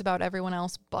about you. It's about everyone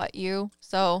else but you.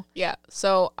 So yeah.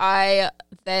 So I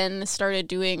then started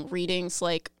doing readings,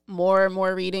 more and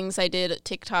more readings. I did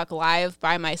TikTok live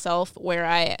by myself where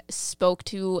I spoke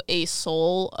to a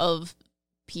soul of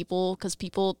people, because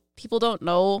people don't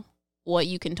know what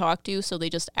you can talk to, so they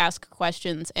just ask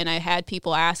questions. And I had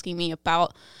people asking me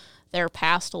about their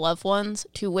past loved ones,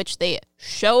 to which they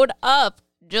showed up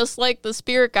just like the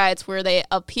spirit guides, where they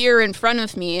appear in front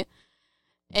of me.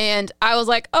 And I was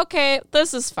like, okay,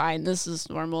 this is fine. This is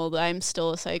normal. I'm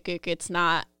still a psychic.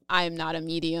 I'm not a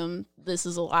medium. This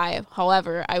is a lie.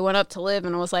 However, I went up to Liv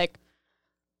and was like,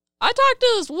 I talked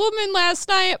to this woman last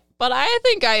night, but I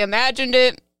think I imagined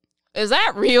it. Is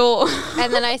that real?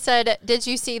 And then I said, did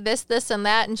you see this, this, and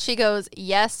that? And she goes,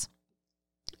 yes.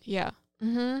 Yeah.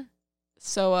 Mm-hmm.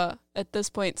 So at this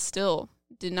point, still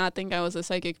did not think I was a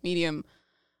psychic medium.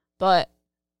 But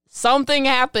something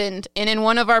happened, and in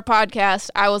one of our podcasts,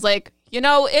 I was like,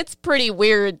 it's pretty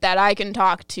weird that I can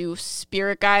talk to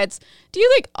spirit guides. Do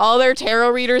you think other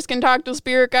tarot readers can talk to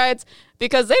spirit guides?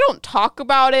 Because they don't talk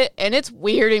about it, and it's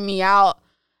weirding me out.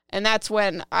 And that's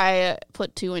when I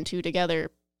put 2 and 2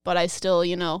 together. But I still,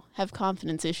 have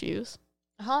confidence issues.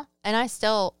 Uh-huh. And I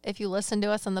still, if you listen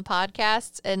to us on the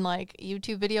podcasts and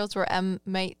YouTube videos where Em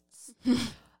might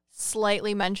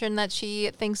slightly mention that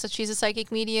she thinks that she's a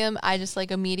psychic medium, I just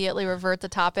immediately revert the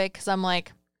topic, because I'm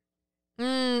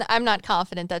I'm not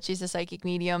confident that she's a psychic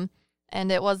medium.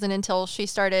 And it wasn't until she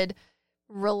started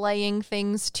relaying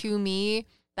things to me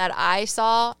that I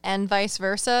saw, and vice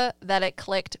versa, that it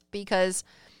clicked. Because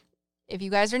if you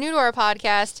guys are new to our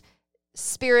podcast,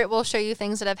 Spirit will show you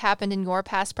things that have happened in your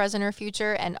past, present, or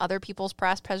future, and other people's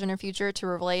past, present, or future to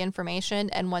relay information.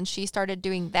 And when she started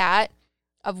doing that,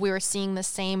 we were seeing the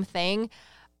same thing,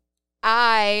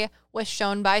 I was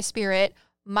shown by Spirit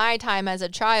my time as a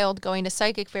child going to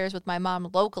psychic fairs with my mom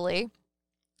locally,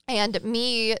 and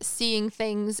me seeing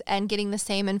things and getting the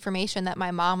same information that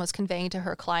my mom was conveying to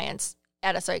her clients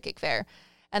at a psychic fair.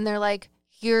 And they're like,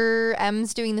 your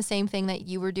M's doing the same thing that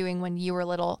you were doing when you were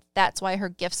little. That's why her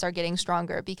gifts are getting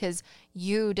stronger, because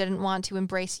you didn't want to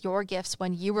embrace your gifts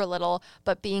when you were little,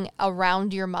 but being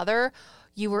around your mother,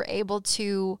 you were able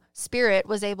to, Spirit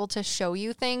was able to show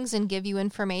you things and give you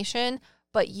information,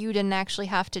 but you didn't actually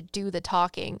have to do the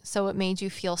talking. So it made you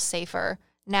feel safer.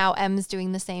 Now M's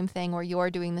doing the same thing, or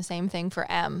you're doing the same thing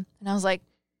for M. And I was like,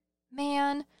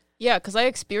 man. Yeah, because I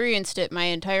experienced it my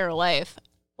entire life.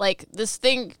 This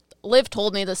thing, Liv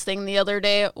told me this thing the other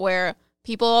day where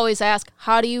people always ask,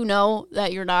 how do you know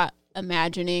that you're not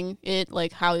imagining it?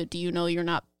 How do you know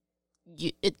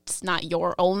it's not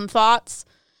your own thoughts?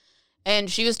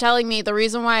 And she was telling me the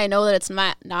reason why I know that it's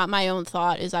not my own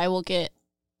thought is I will get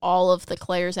all of the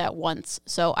clairs at once.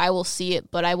 So I will see it,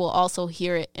 but I will also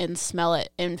hear it and smell it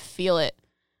and feel it.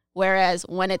 Whereas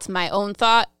when it's my own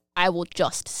thought, I will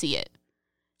just see it.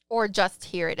 Or just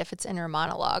hear it if it's inner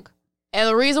monologue. And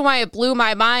the reason why it blew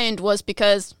my mind was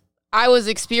because I was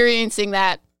experiencing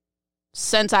that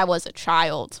since I was a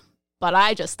child. But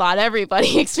I just thought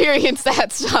everybody experienced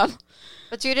that stuff.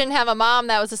 But you didn't have a mom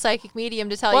that was a psychic medium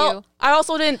to tell you. I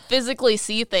also didn't physically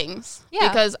see things. Yeah.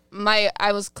 Because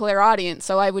I was clairaudient,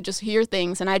 so I would just hear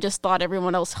things, and I just thought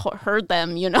everyone else heard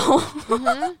them,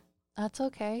 Mm-hmm. That's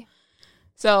okay.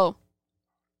 So,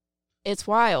 it's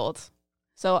wild.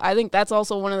 So I think that's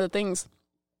also one of the things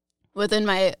within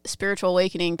my spiritual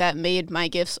awakening that made my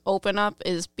gifts open up,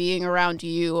 is being around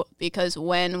you. Because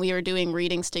when we were doing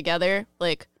readings together,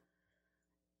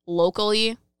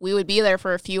 locally, we would be there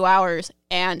for a few hours,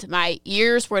 and my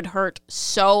ears would hurt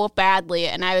so badly,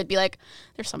 and I would be like,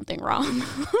 there's something wrong.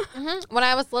 Mm-hmm. When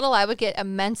I was little, I would get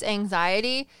immense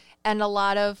anxiety and a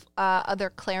lot of other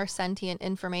clairsentient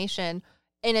information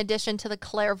in addition to the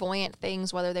clairvoyant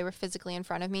things, whether they were physically in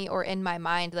front of me or in my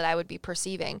mind that I would be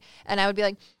perceiving. And I would be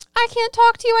like, I can't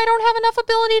talk to you. I don't have enough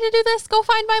ability to do this. Go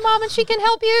find my mom and she can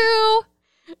help you.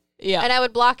 Yeah. And I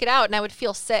would block it out and I would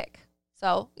feel sick.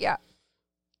 So, yeah.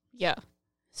 Yeah.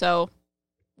 So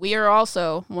we are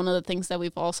also, one of the things that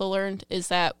we've also learned is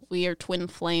that we are twin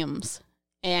flames.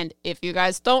 And if you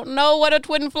guys don't know what a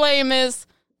twin flame is,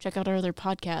 check out our other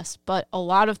podcast. But a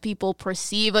lot of people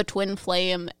perceive a twin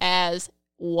flame as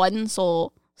one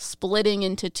soul splitting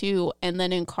into two and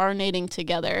then incarnating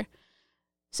together.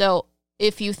 So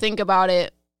if you think about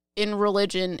it in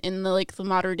religion, in the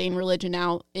modern day religion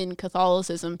now, in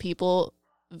Catholicism, people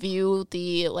view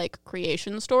the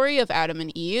creation story of Adam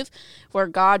and Eve, where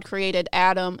God created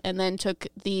Adam and then took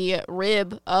the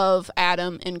rib of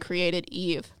Adam and created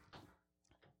Eve.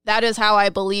 That is how I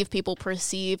believe people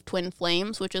perceive twin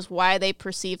flames, which is why they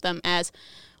perceive them as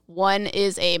one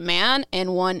is a man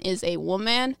and one is a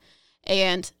woman,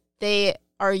 and they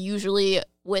are usually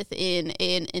within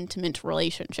an intimate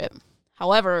relationship.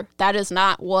 However, that is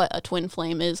not what a twin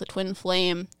flame is. A twin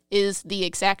flame is the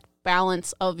exact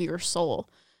balance of your soul.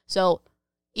 So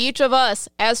each of us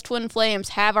as twin flames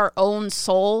have our own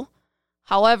soul.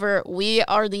 However, we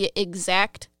are the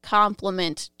exact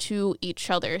complement to each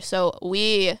other. So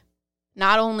we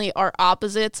not only are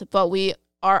opposites, but we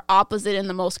are opposite in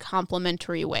the most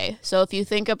complementary way. So if you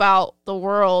think about the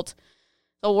world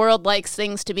likes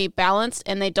things to be balanced,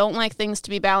 and they don't like things to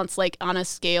be balanced on a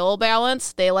scale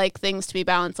balance. They like things to be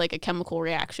balanced like a chemical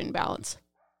reaction balance.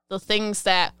 The things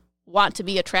that want to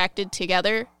be attracted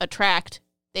together attract.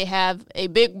 They have a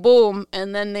big boom,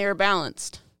 and then they're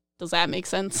balanced. Does that make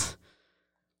sense?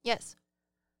 Yes.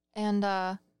 And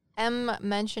Em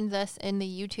mentioned this in the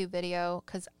YouTube video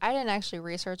because I didn't actually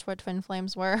research what twin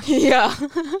flames were. Yeah.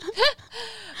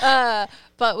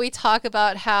 But we talk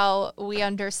about how we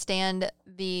understand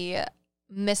the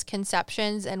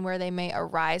misconceptions and where they may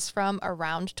arise from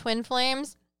around twin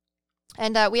flames.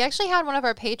 And we actually had one of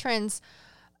our patrons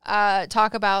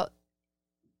talk about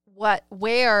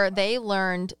where they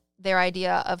learned their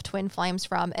idea of twin flames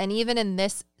from. And even in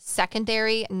this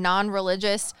secondary,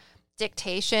 non-religious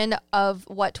dictation of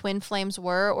what twin flames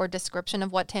were, or description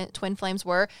of what twin flames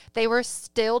were, they were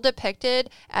still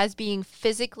depicted as being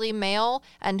physically male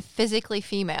and physically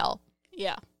female.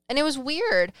 Yeah. And it was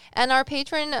weird. And our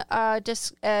patron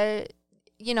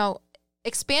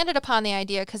expanded upon the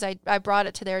idea because I brought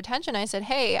it to their attention. I said,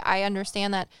 hey, I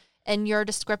understand that in your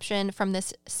description from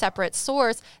this separate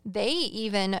source, they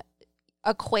even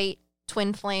equate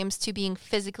twin flames to being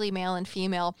physically male and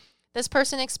female. This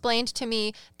person explained to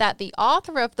me that the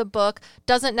author of the book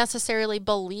doesn't necessarily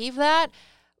believe that.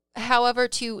 However,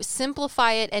 to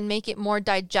simplify it and make it more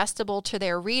digestible to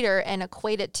their reader and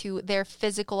equate it to their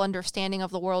physical understanding of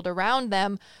the world around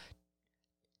them,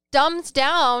 dumbs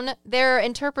down their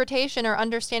interpretation or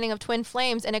understanding of twin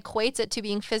flames and equates it to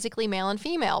being physically male and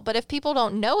female. But if people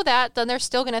don't know that, then they're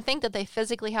still going to think that they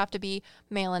physically have to be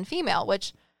male and female,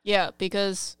 which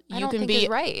because I don't think is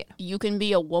right. You can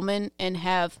be a woman and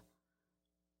have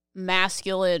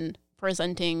masculine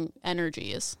presenting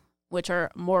energies, which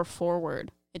are more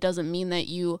forward. It doesn't mean that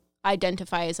you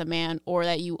identify as a man or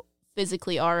that you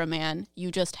physically are a man.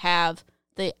 You just have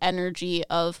the energy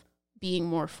of being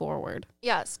more forward.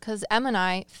 Yes, because Em and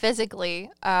I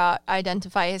physically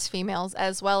identify as females,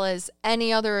 as well as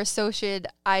any other associated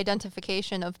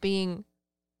identification of being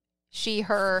she,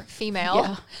 her,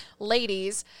 female,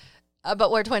 ladies, but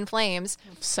we're twin flames.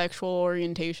 Sexual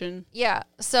orientation. Yeah,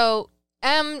 so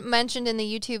Em mentioned in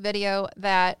the YouTube video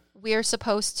that we're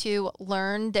supposed to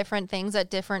learn different things at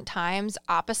different times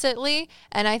oppositely.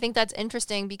 And I think that's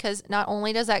interesting because not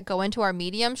only does that go into our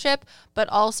mediumship, but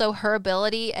also her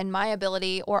ability and my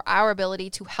ability, or our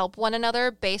ability, to help one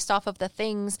another based off of the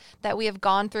things that we have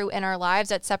gone through in our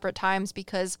lives at separate times.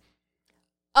 Because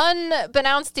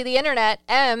unbeknownst to the internet,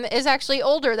 Em is actually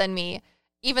older than me.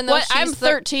 Even though I'm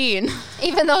 13.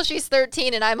 Even though she's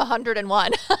 13 and I'm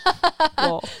 101.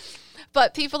 Well.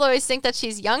 But people always think that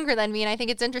she's younger than me, and I think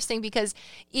it's interesting because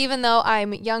even though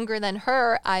I'm younger than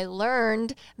her, I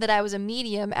learned that I was a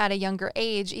medium at a younger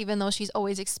age, even though she's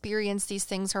always experienced these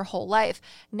things her whole life.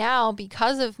 Now,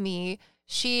 because of me,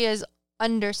 she is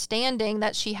understanding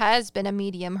that she has been a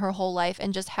medium her whole life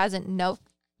and just hasn't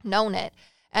known it.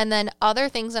 And then other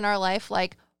things in our life,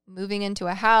 like moving into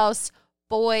a house,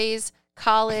 boys,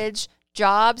 college,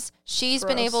 jobs, she's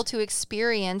been able to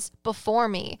experience before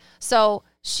me. So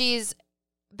she's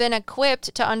been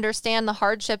equipped to understand the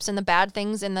hardships and the bad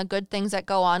things and the good things that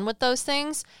go on with those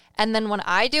things. And then when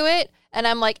I do it and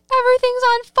I'm like, everything's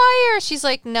on fire, she's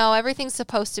like, no, everything's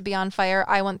supposed to be on fire.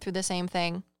 I went through the same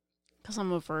thing. Because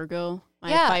I'm a Virgo.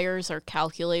 My fires are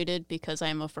calculated because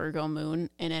I'm a Virgo moon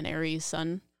and an Aries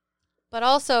sun. But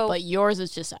also... But yours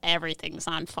is just everything's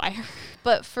on fire.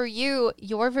 But for you,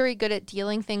 you're very good at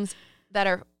dealing things that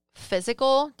are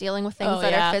physical, dealing with things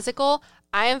that are physical.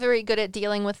 I am very good at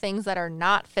dealing with things that are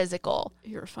not physical.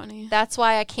 You're funny. That's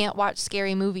why I can't watch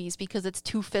scary movies, because it's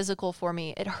too physical for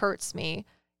me. It hurts me.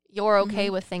 You're okay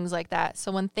with things like that.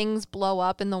 So when things blow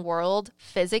up in the world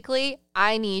physically,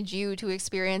 I need you to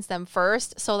experience them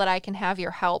first so that I can have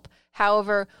your help.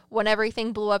 However, when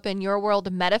everything blew up in your world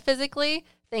metaphysically,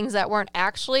 things that weren't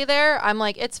actually there, I'm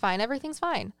like, it's fine. Everything's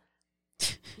fine.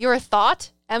 You're a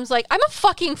thought? Em's like, I'm a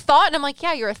fucking thought. And I'm like,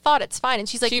 yeah, you're a thought. It's fine. And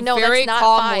she's like, no, that's not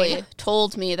fine. She very calmly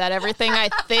told me that everything I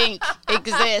think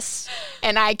exists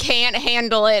and I can't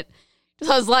handle it.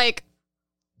 So I was like,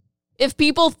 if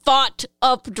people thought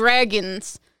up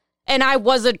dragons and I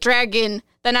was a dragon,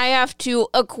 then I have to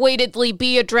equatedly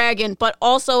be a dragon. But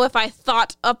also, if I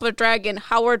thought up a dragon,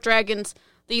 how are dragons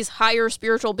these higher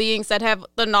spiritual beings that have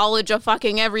the knowledge of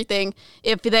fucking everything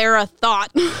if they're a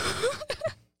thought?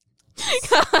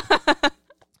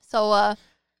 So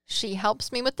she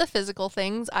helps me with the physical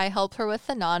things. I help her with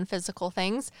the non-physical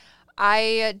things.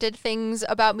 I did things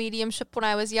about mediumship when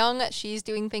I was young. She's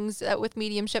doing things with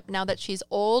mediumship now that she's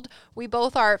old. We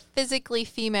both are physically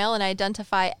female and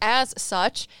identify as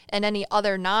such in any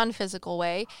other non-physical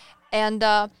way. And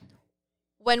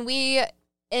when we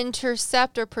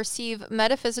intercept or perceive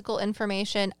metaphysical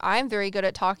information, I'm very good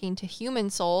at talking to human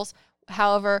souls.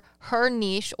 However, her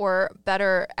niche, or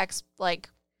better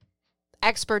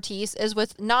expertise, is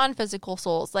with non-physical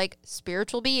souls, like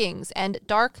spiritual beings and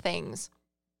dark things.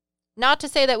 Not to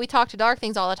say that we talk to dark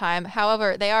things all the time.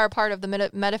 However, they are a part of the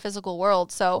metaphysical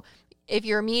world. So if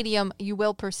you're a medium, you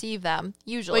will perceive them,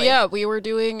 usually. Well, yeah, we were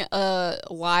doing a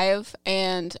live,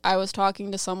 and I was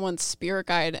talking to someone's spirit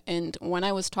guide. And when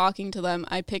I was talking to them,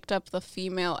 I picked up the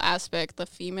female aspect, the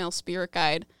female spirit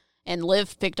guide. And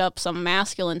Liv picked up some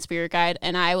masculine spirit guide.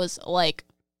 And I was like,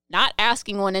 not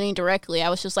asking one any directly. I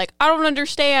was just like, I don't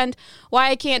understand why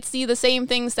I can't see the same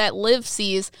things that Liv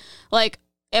sees. Like,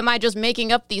 am I just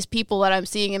making up these people that I'm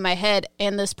seeing in my head?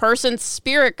 And this person's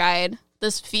spirit guide,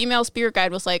 this female spirit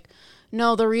guide, was like,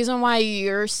 no, the reason why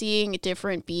you're seeing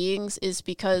different beings is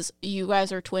because you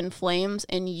guys are twin flames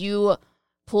and you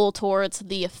pull towards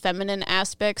the feminine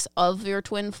aspects of your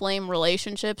twin flame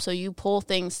relationship. So you pull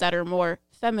things that are more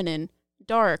feminine,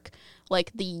 dark,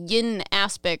 like the yin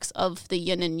aspects of the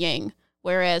yin and yang.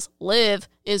 Whereas Liv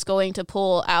is going to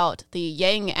pull out the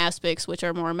yang aspects, which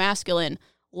are more masculine,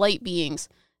 light beings,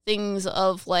 things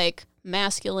of like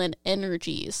masculine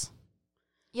energies.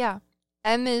 Yeah.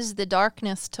 M is the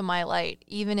darkness to my light,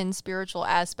 even in spiritual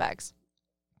aspects,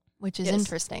 which is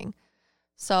interesting.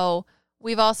 So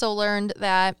we've also learned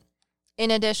that in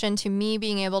addition to me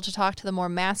being able to talk to the more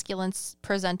masculine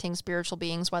presenting spiritual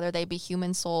beings, whether they be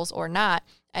human souls or not,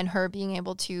 and her being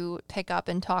able to pick up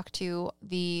and talk to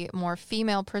the more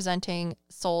female presenting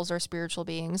souls or spiritual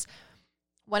beings,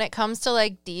 when it comes to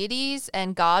like deities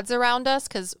and gods around us,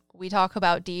 because we talk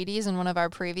about deities in one of our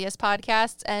previous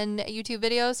podcasts and YouTube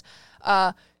videos,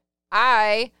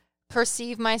 I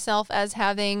perceive myself as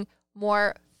having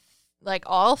more like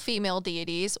all female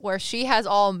deities, where she has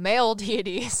all male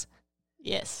deities.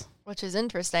 Yes. Which is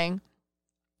interesting.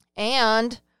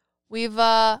 And we've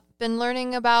been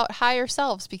learning about higher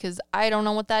selves, because I don't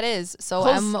know what that is. So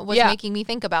Em was making me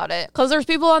think about it. Because there's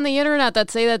people on the internet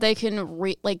that say that they can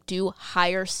do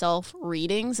higher self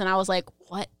readings. And I was like,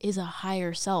 what is a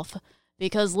higher self?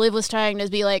 Because Liv was trying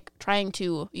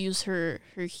to use her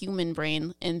human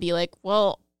brain and be like,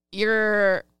 well,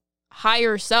 your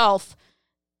higher self,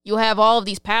 you have all of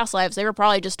these past lives. They were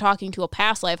probably just talking to a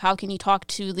past life. How can you talk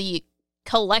to the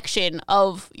collection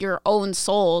of your own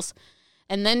souls?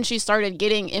 And then she started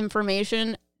getting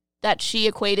information that she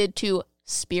equated to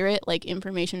spirit, like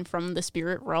information from the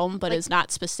spirit realm, but is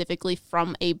not specifically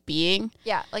from a being.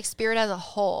 Yeah, like spirit as a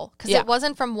whole. Because it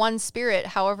wasn't from one spirit.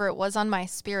 However, it was on my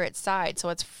spirit side. So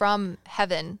it's from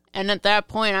heaven. And at that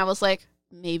point, I was like,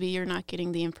 maybe you're not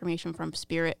getting the information from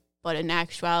spirit, but in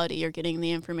actuality, you're getting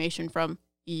the information from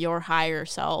your higher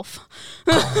self.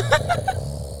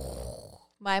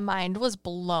 My mind was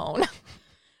blown.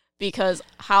 Because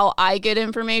how I get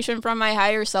information from my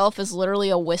higher self is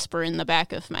literally a whisper in the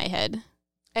back of my head.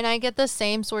 And I get the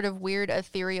same sort of weird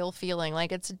ethereal feeling,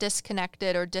 like it's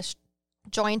disconnected or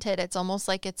disjointed. It's almost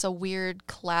like it's a weird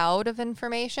cloud of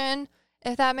information,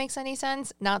 if that makes any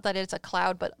sense. Not that it's a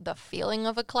cloud, but the feeling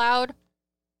of a cloud,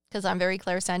 because I'm very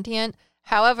clairsentient.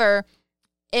 However,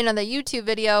 in the YouTube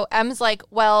video, Em's like,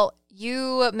 well,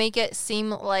 you make it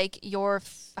seem like your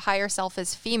higher self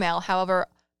is female. However,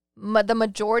 the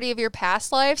majority of your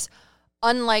past lives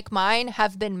unlike mine,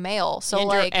 have been male. So and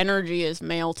like your energy is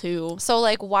male too. So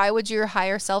like, why would your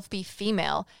higher self be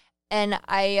female? And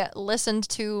I listened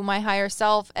to my higher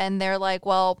self, and they're like,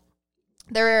 well,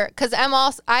 because Em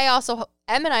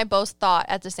and I both thought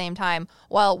at the same time,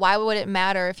 well, why would it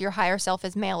matter if your higher self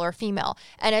is male or female?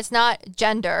 And it's not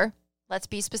gender. Let's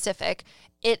be specific.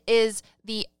 It is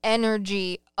the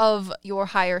energy of your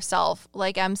higher self.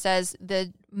 Like Em says,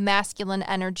 the masculine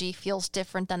energy feels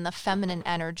different than the feminine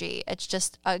energy. It's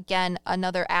just, again,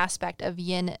 another aspect of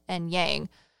yin and yang,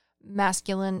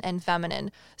 masculine and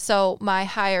feminine. So my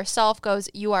higher self goes,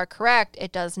 you are correct.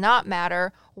 It does not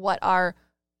matter what our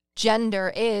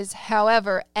gender is.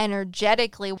 However,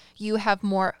 energetically, you have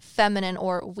more feminine,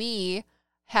 or we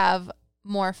have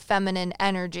more feminine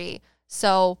energy.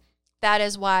 So that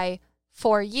is why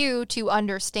for you to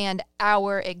understand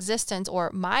our existence,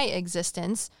 or my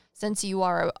existence, since you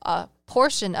are a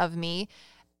portion of me,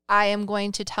 I am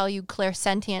going to tell you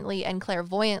clairsentiently and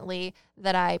clairvoyantly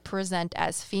that I present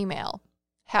as female.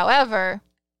 However,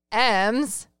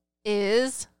 M's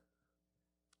is...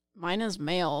 Mine is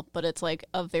male, but it's like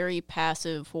a very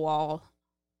passive wall.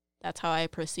 That's how I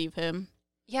perceive him.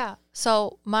 Yeah.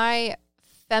 So my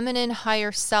feminine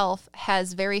higher self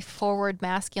has very forward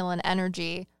masculine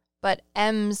energy, but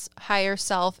M's higher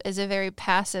self is a very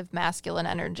passive masculine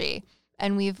energy.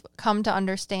 And we've come to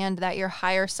understand that your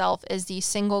higher self is the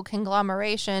single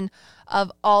conglomeration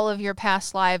of all of your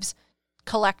past lives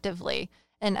collectively.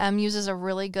 And M uses a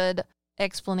really good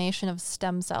explanation of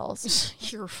stem cells.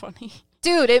 You're funny.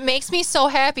 Dude, it makes me so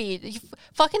happy. You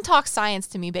fucking talk science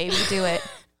to me, baby. Do it.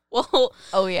 Well,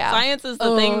 oh yeah, science is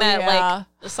the thing that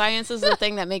like science is the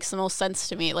thing that makes the most sense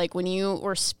to me. Like when you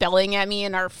were spelling at me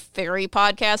in our fairy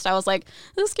podcast, I was like,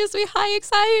 "This gives me high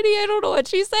anxiety. I don't know what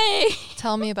she's saying."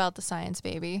 Tell me about the science,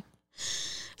 baby.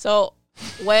 So,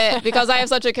 because I have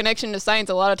such a connection to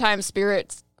science, a lot of times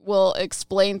spirits will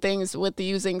explain things with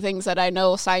using things that I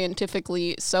know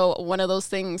scientifically. So one of those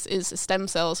things is stem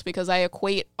cells, because I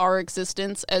equate our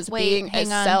existence as being a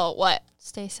cell. What?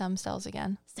 Say stem cells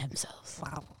again. Stem cells.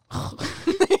 Wow.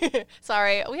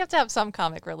 Sorry, we have to have some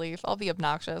comic relief. I'll be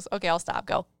obnoxious. Okay, I'll stop.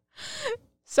 Go.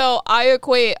 So I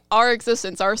equate our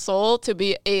existence, our soul, to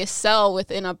be a cell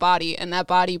within a body, and that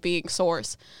body being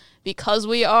source. Because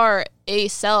we are a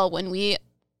cell, when we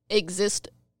exist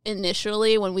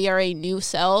initially, when we are a new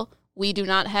cell, we do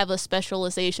not have a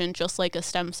specialization just like a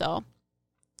stem cell.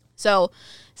 So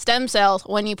stem cells,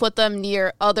 when you put them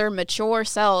near other mature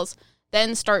cells,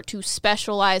 then start to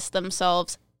specialize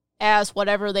themselves as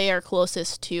whatever they are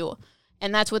closest to.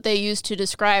 And that's what they use to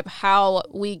describe how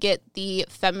we get the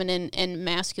feminine and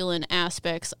masculine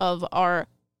aspects of our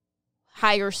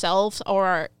higher selves, or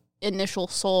our initial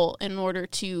soul, in order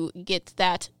to get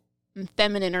that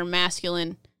feminine or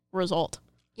masculine result.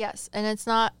 Yes, and it's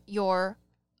not your,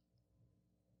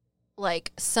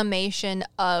 like, summation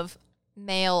of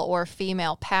male or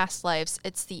female past lives.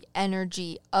 It's the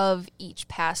energy of each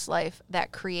past life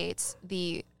that creates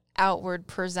the outward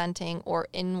presenting or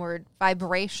inward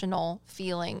vibrational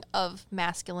feeling of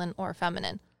masculine or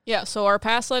feminine. Yeah, so our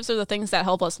past lives are the things that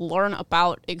help us learn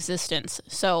about existence.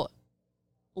 So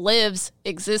Liv's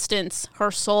existence,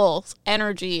 her soul's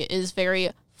energy is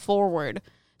very forward.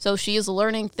 So she's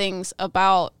learning things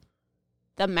about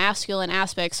the masculine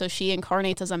aspect, so she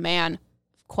incarnates as a man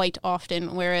quite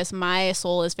often, whereas my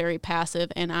soul is very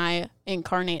passive, and I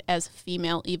incarnate as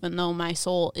female, even though my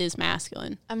soul is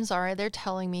masculine. I'm sorry, they're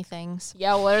telling me things.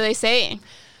 Yeah, what are they saying?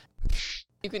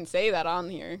 You can say that on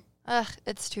here. Ugh,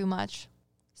 it's too much.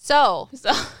 So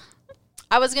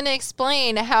I was going to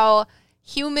explain how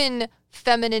human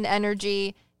feminine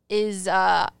energy is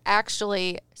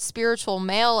actually spiritual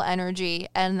male energy,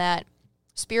 and that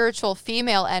spiritual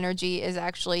female energy is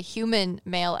actually human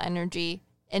male energy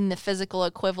in the physical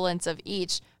equivalence of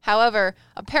each. However,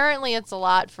 apparently it's a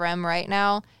lot for Em right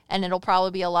now, and it'll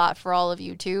probably be a lot for all of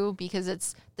you too, because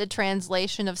it's the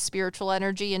translation of spiritual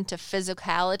energy into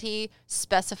physicality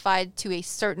specified to a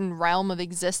certain realm of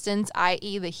existence,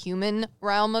 i.e. the human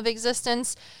realm of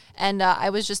existence. And I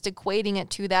was just equating it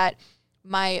to that.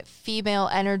 My female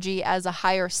energy as a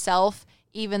higher self,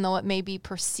 even though it may be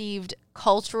perceived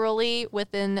culturally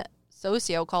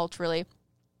socioculturally,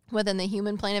 within the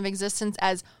human plane of existence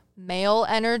as male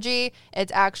energy,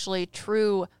 it's actually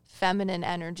true feminine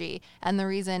energy. And the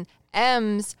reason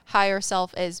M's higher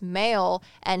self is male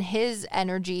and his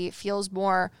energy feels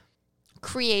more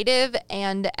creative,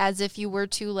 and as if you were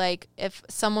to, like, if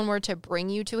someone were to bring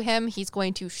you to him, he's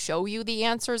going to show you the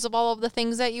answers of all of the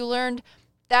things that you learned.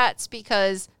 That's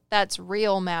because that's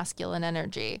real masculine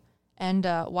energy, and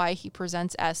why he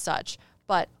presents as such.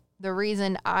 But the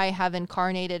reason I have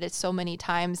incarnated it so many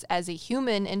times as a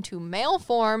human into male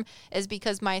form is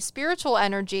because my spiritual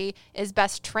energy is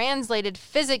best translated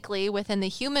physically within the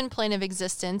human plane of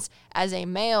existence as a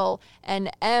male, and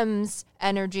M's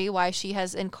energy, why she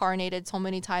has incarnated so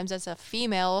many times as a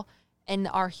female in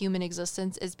our human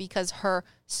existence, is because her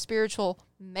spiritual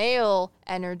male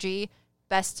energy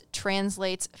best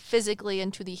translates physically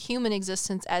into the human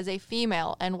existence as a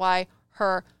female, and why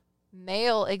her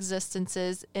male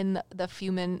existences in the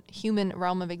human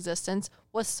realm of existence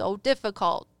was so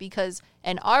difficult, because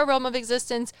in our realm of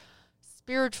existence,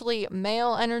 spiritually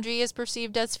male energy is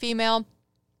perceived as female,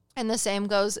 and the same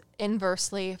goes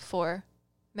inversely for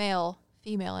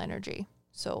female energy.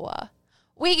 So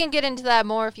we can get into that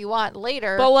more if you want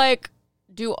later. But like,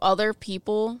 do other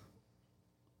people,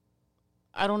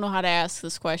 I don't know how to ask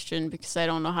this question because I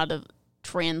don't know how to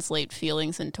translate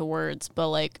feelings into words, but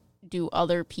like, do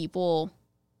other people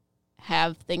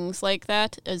have things like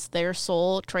that? Is their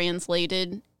soul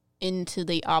translated into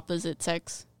the opposite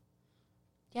sex?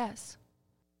 Yes.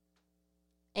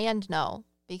 And no,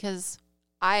 because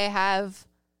I have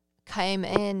came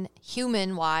in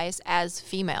human-wise as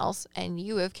females, and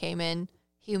you have came in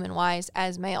human-wise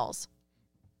as males.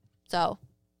 So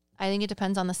I think it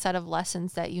depends on the set of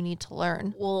lessons that you need to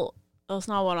learn. Well, that's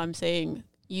not what I'm saying.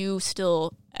 You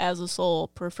still, as a soul,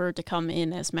 prefer to come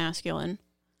in as masculine.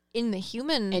 In the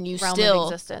human and you realm still,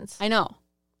 of existence. I know.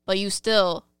 But you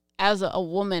still, as a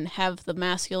woman, have the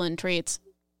masculine traits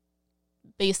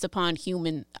based upon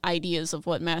human ideas of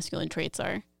what masculine traits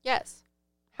are. Yes.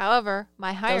 However,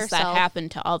 my higher self... Does that happen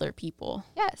to other people?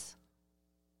 Yes.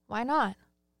 Why not?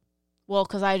 Well,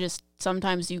 because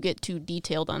sometimes you get too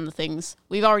detailed on the things.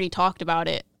 We've already talked about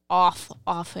it off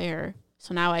air,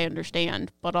 so now I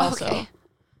understand. But also... Okay.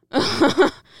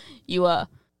 You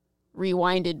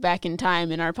rewinded back in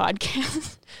time in our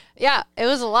podcast. Yeah, it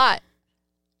was a lot.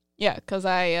 Yeah, because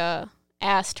I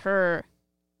asked her,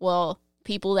 well,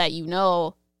 people that you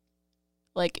know,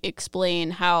 like,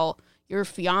 explain how your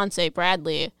fiance,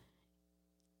 Bradley,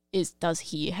 does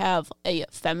he have a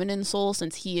feminine soul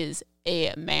since he is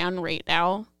a man right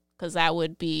now? Because that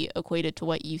would be equated to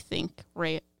what you think,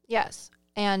 right? Yes.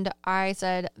 And I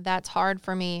said, that's hard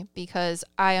for me because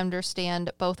I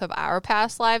understand both of our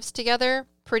past lives together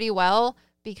pretty well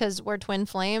because we're twin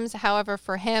flames. However,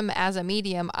 for him as a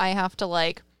medium, I have to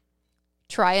like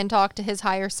try and talk to his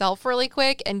higher self really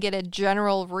quick and get a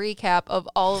general recap of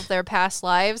all of their past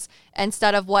lives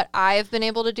instead of what I've been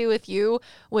able to do with you,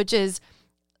 which is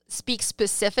speak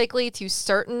specifically to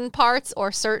certain parts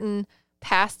or certain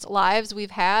past lives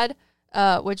we've had,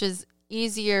 which is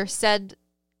easier said.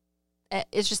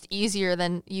 It's just easier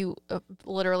than you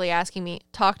literally asking me,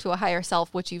 talk to a higher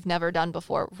self, which you've never done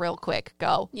before, real quick,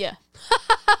 go. Yeah.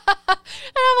 And I'm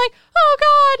like, oh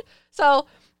God. So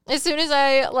as soon as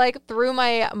I like threw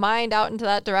my mind out into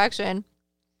that direction,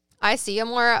 I see a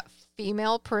more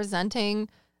female presenting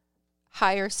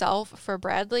higher self for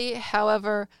Bradley.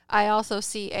 However, I also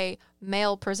see a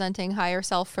male presenting higher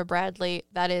self for Bradley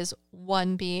that is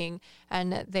one being.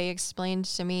 And they explained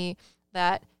to me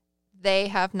that they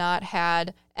have not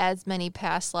had as many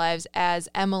past lives as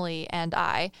Emily and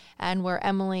I, and where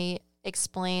Emily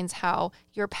explains how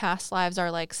your past lives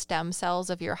are like stem cells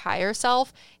of your higher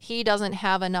self. He doesn't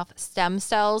have enough stem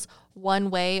cells one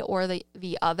way or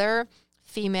the other,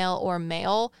 female or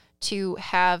male, to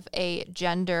have a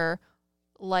gender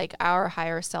like our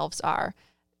higher selves are.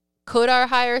 Could our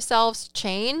higher selves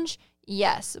change?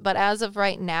 Yes, but as of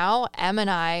right now, Em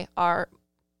and I are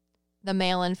the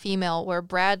male and female, where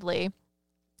Bradley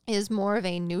is more of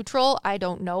a neutral. I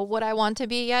don't know what I want to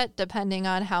be yet, depending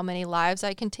on how many lives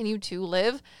I continue to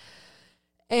live.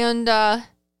 And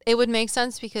it would make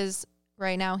sense because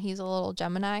right now he's a little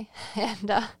Gemini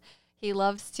and he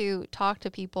loves to talk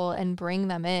to people and bring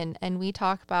them in. And we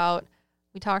talked about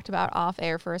off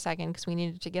air for a second because we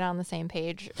needed to get on the same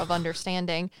page of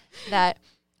understanding that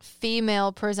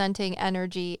female presenting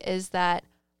energy is that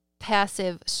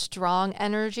passive, strong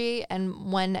energy.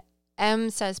 And when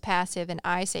M says passive and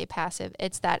I say passive,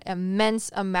 it's that immense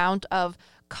amount of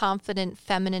confident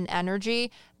feminine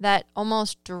energy that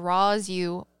almost draws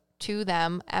you to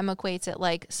them. M equates it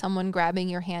like someone grabbing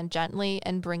your hand gently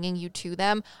and bringing you to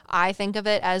them. I think of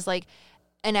it as like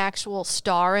an actual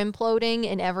star imploding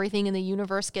and everything in the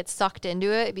universe gets sucked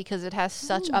into it because it has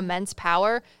such immense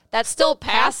power. That's still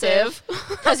passive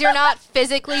because you're not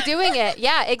physically doing it.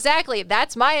 Yeah, exactly.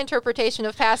 That's my interpretation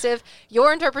of passive.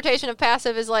 Your interpretation of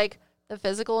passive is like the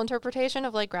physical interpretation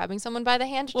of like grabbing someone by the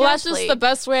hand gently. Well, that's just the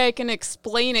best way I can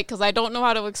explain it because I don't know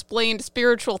how to explain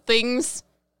spiritual things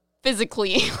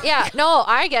physically. Yeah, no,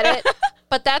 I get it.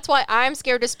 But that's why I'm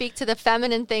scared to speak to the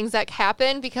feminine things that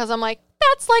happen, because I'm like,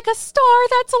 that's like a star.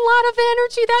 That's a lot of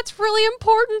energy. That's really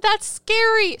important. That's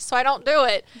scary. So I don't do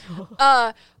it.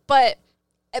 But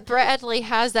Bradley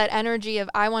has that energy of,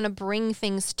 I want to bring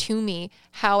things to me.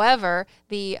 However,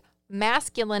 the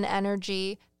masculine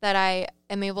energy that I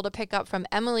am able to pick up from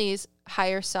Emily's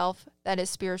higher self that is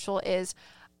spiritual is,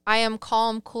 I am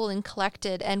calm, cool, and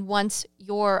collected. And once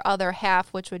your other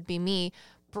half, which would be me,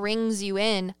 brings you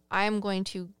in, I am going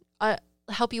to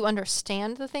help you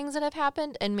understand the things that have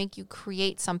happened and make you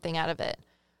create something out of it.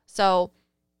 So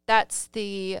that's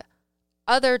the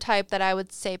other type that I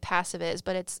would say passive is,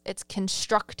 but it's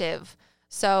constructive.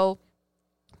 So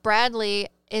Bradley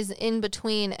is in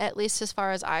between, at least as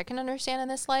far as I can understand in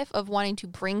this life, of wanting to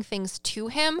bring things to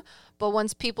him. But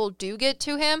once people do get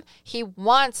to him, he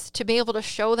wants to be able to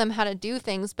show them how to do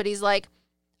things. But he's like,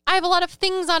 I have a lot of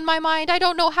things on my mind. I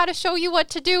don't know how to show you what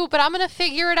to do, but I'm going to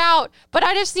figure it out. But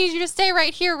I just need you to stay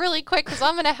right here really quick because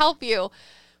I'm going to help you.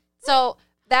 So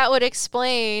that would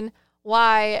explain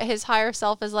why his higher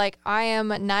self is like, I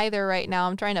am neither right now.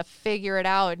 I'm trying to figure it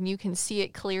out, and you can see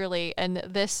it clearly. And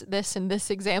this, and this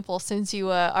example, since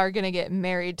you are going to get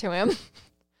married to him.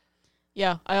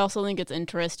 Yeah, I also think it's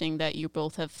interesting that you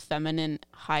both have feminine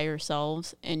higher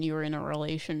selves and you're in a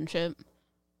relationship.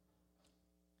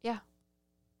 Yeah.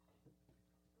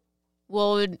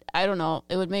 Well, I don't know.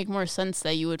 It would make more sense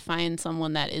that you would find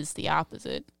someone that is the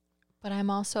opposite. But I'm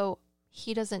also,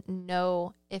 he doesn't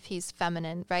know if he's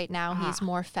feminine. Right now, he's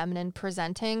more feminine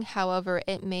presenting. However,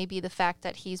 it may be the fact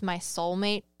that he's my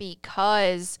soulmate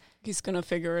because he's going to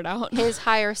figure it out. His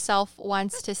higher self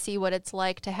wants to see what it's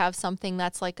like to have something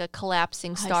that's like a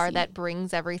collapsing star that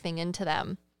brings everything into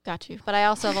them. Got you. But I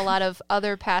also have a lot of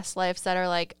other past lives that are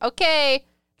like, okay,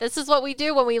 this is what we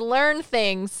do when we learn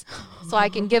things. So I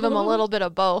can give him a little bit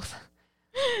of both.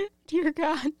 Dear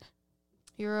God.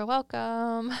 You're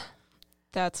welcome.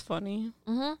 That's funny.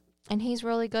 Mm-hmm. And he's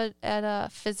really good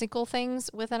at physical things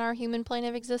within our human plane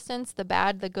of existence, the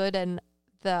bad, the good, and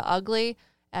the ugly.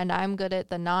 And I'm good at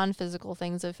the non-physical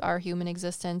things of our human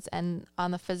existence. And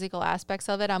on the physical aspects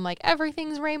of it, I'm like,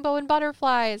 everything's rainbow and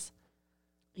butterflies.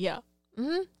 Yeah.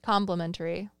 Mm-hmm.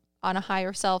 Complementary on a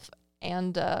higher self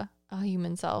and a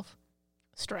human self.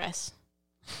 Stress.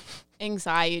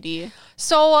 Anxiety.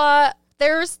 So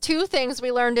there's two things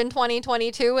we learned in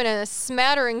 2022 and a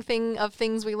smattering of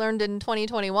things we learned in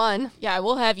 2021. Yeah, I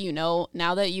will have you know,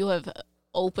 now that you have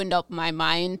opened up my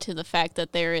mind to the fact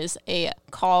that there is a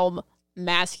calm,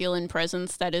 masculine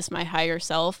presence that is my higher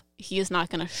self, he is not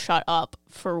going to shut up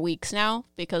for weeks now,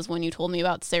 because when you told me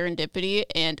about serendipity,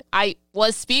 and I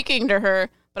was speaking to her,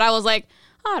 but I was like,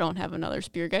 I don't have another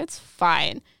spirit guide, it's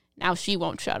fine. Now she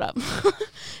won't shut up.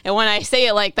 And when I say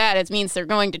it like that, it means they're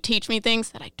going to teach me things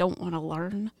that I don't want to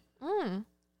learn.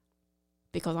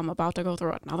 Because I'm about to go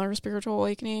through another spiritual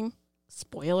awakening.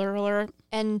 Spoiler alert.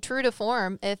 And true to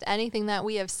form, if anything that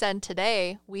we have said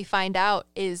today, we find out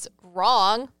is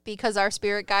wrong because our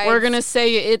spirit guides... We're going to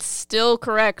say it's still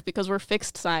correct because we're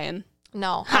fixed sign.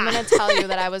 No, I'm going to tell you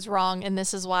that I was wrong, and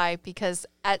this is why. Because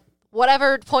at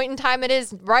whatever point in time it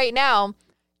is right now,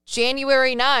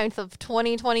 January 9th of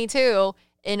 2022,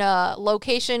 in a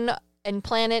location and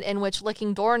planet in which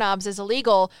licking doorknobs is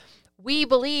illegal, we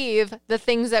believe the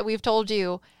things that we've told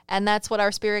you. And that's what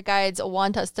our spirit guides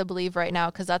want us to believe right now,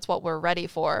 because that's what we're ready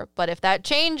for. But if that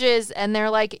changes and they're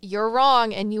like, you're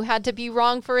wrong and you had to be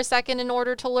wrong for a second in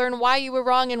order to learn why you were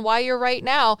wrong and why you're right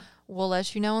now, we'll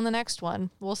let you know in the next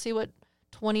one. We'll see what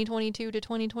 2022 to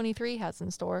 2023 has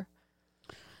in store.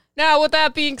 Now, with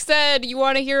that being said, you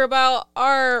want to hear about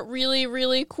our really,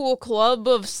 really cool club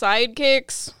of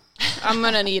sidekicks? I'm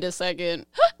going to need a second.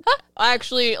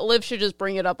 Actually, Liv should just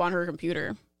bring it up on her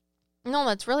computer. No,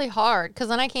 that's really hard, because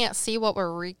then I can't see what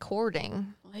we're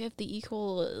recording. I have the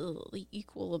equal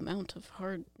amount of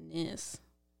hardness.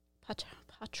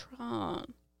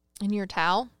 Patron. In your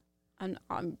towel? And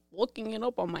I'm looking it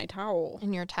up on my towel.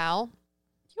 In your towel?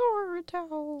 You're a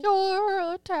towel.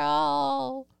 You're a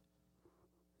towel.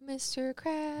 Mr.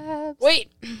 Krabs.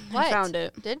 Wait. What? I found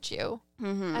it. Did you?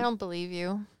 Mm-hmm. I don't believe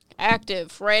you.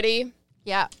 Active. Ready?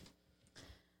 Yeah.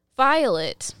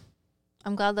 Violet.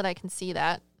 I'm glad that I can see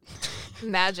that.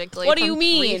 Magically. What do you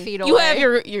mean? 3 feet You away.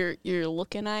 have your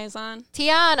looking eyes on?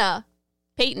 Tiana.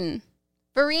 Peyton.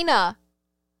 Verena.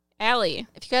 Allie.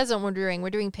 If you guys aren't wondering,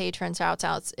 we're doing patron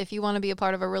shout-outs. If you want to be a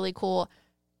part of a really cool...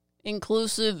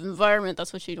 inclusive environment.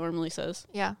 That's what she normally says.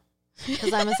 Yeah.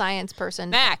 Because I'm a science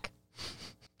person. Mac.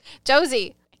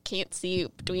 Josie. I can't see you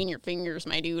between your fingers,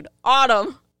 my dude.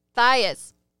 Autumn.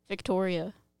 Thias.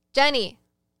 Victoria. Jenny.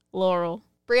 Laurel.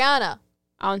 Brianna.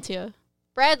 Antia.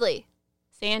 Bradley.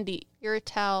 Sandy. You're a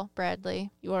towel,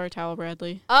 Bradley. You are a towel,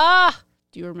 Bradley. Ah!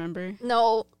 Do you remember?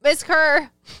 No. Miss Kerr.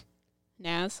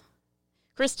 Naz.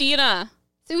 Christina.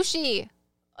 Sushi.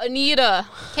 Anita.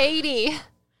 Katie.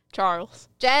 Charles.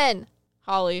 Jen.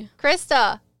 Holly.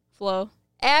 Krista. Flo.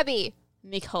 Abby.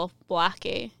 Mikhail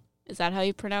Blacke. Is that how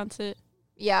you pronounce it?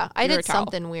 Yeah, I You're did a towel.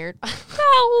 something weird.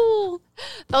 Towel.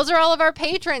 Those are all of our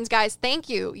patrons, guys. Thank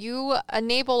you. You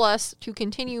enable us to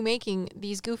continue making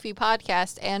these goofy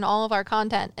podcasts and all of our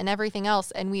content and everything else,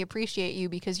 and we appreciate you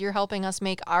because you're helping us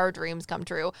make our dreams come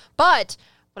true. But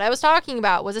what I was talking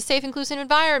about was a safe, inclusive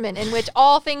environment in which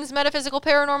all things metaphysical,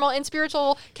 paranormal, and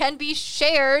spiritual can be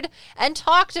shared and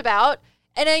talked about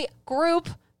in a group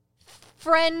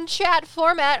friend chat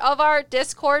format of our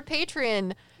Discord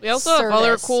Patreon. We also have other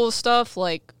service. cool stuff,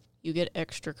 like you get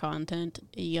extra content,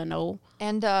 you know.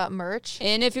 And merch.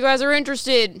 And if you guys are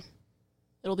interested,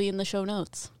 it'll be in the show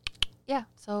notes. Yeah,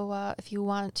 so if you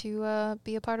want to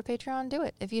be a part of Patreon, do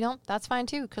it. If you don't, that's fine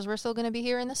too, because we're still going to be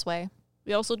here in this way.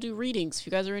 We also do readings if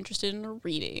you guys are interested in a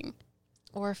reading.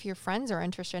 Or if your friends are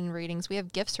interested in readings, we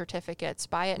have gift certificates.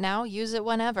 Buy it now, use it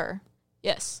whenever.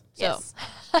 Yes. Yes.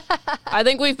 So, I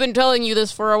think we've been telling you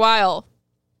this for a while.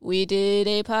 We did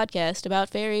a podcast about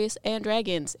fairies and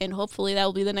dragons, and hopefully that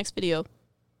will be the next video.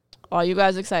 Are you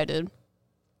guys excited?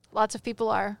 Lots of people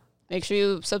are. Make sure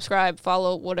you subscribe,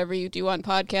 follow, whatever you do on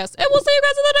podcasts, and we'll see you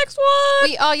guys in the next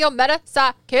one! We are your meta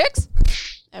sidekicks.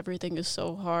 Everything is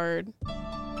so hard.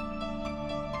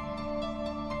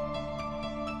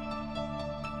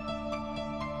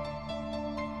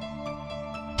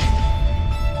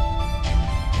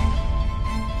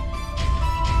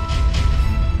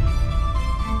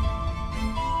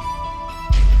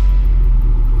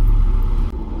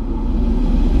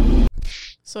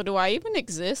 So do I even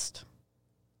exist?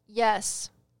 Yes,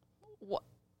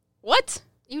 What?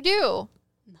 you do.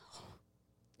 No.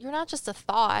 You're not just a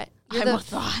thought. You're I'm a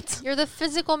thought. You're the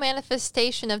physical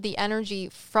manifestation of the energy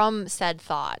from said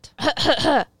thought.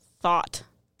 Thought.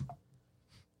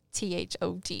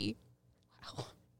 THOT. Wow.